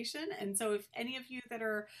presentation. And so if any of you that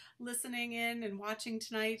are listening in and watching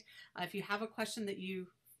tonight, if you have a question that you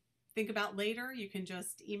think about later, you can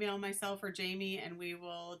just email myself or Jamey and we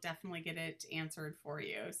will definitely get it answered for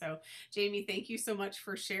you. So Jamey, thank you so much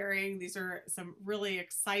for sharing. These are some really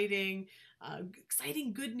exciting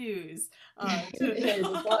good news to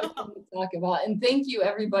talk about. And thank you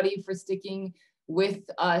everybody for sticking with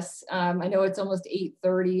us. I know it's almost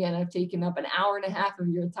 8:30 and I've taken up an hour and a half of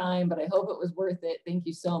your time, but I hope it was worth it. Thank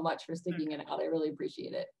you so much for sticking it out. I really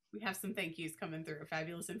appreciate it. We have some thank yous coming through.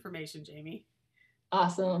 Fabulous information, Jamey.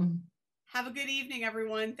 Awesome. Have a good evening,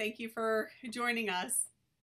 everyone. Thank you for joining us.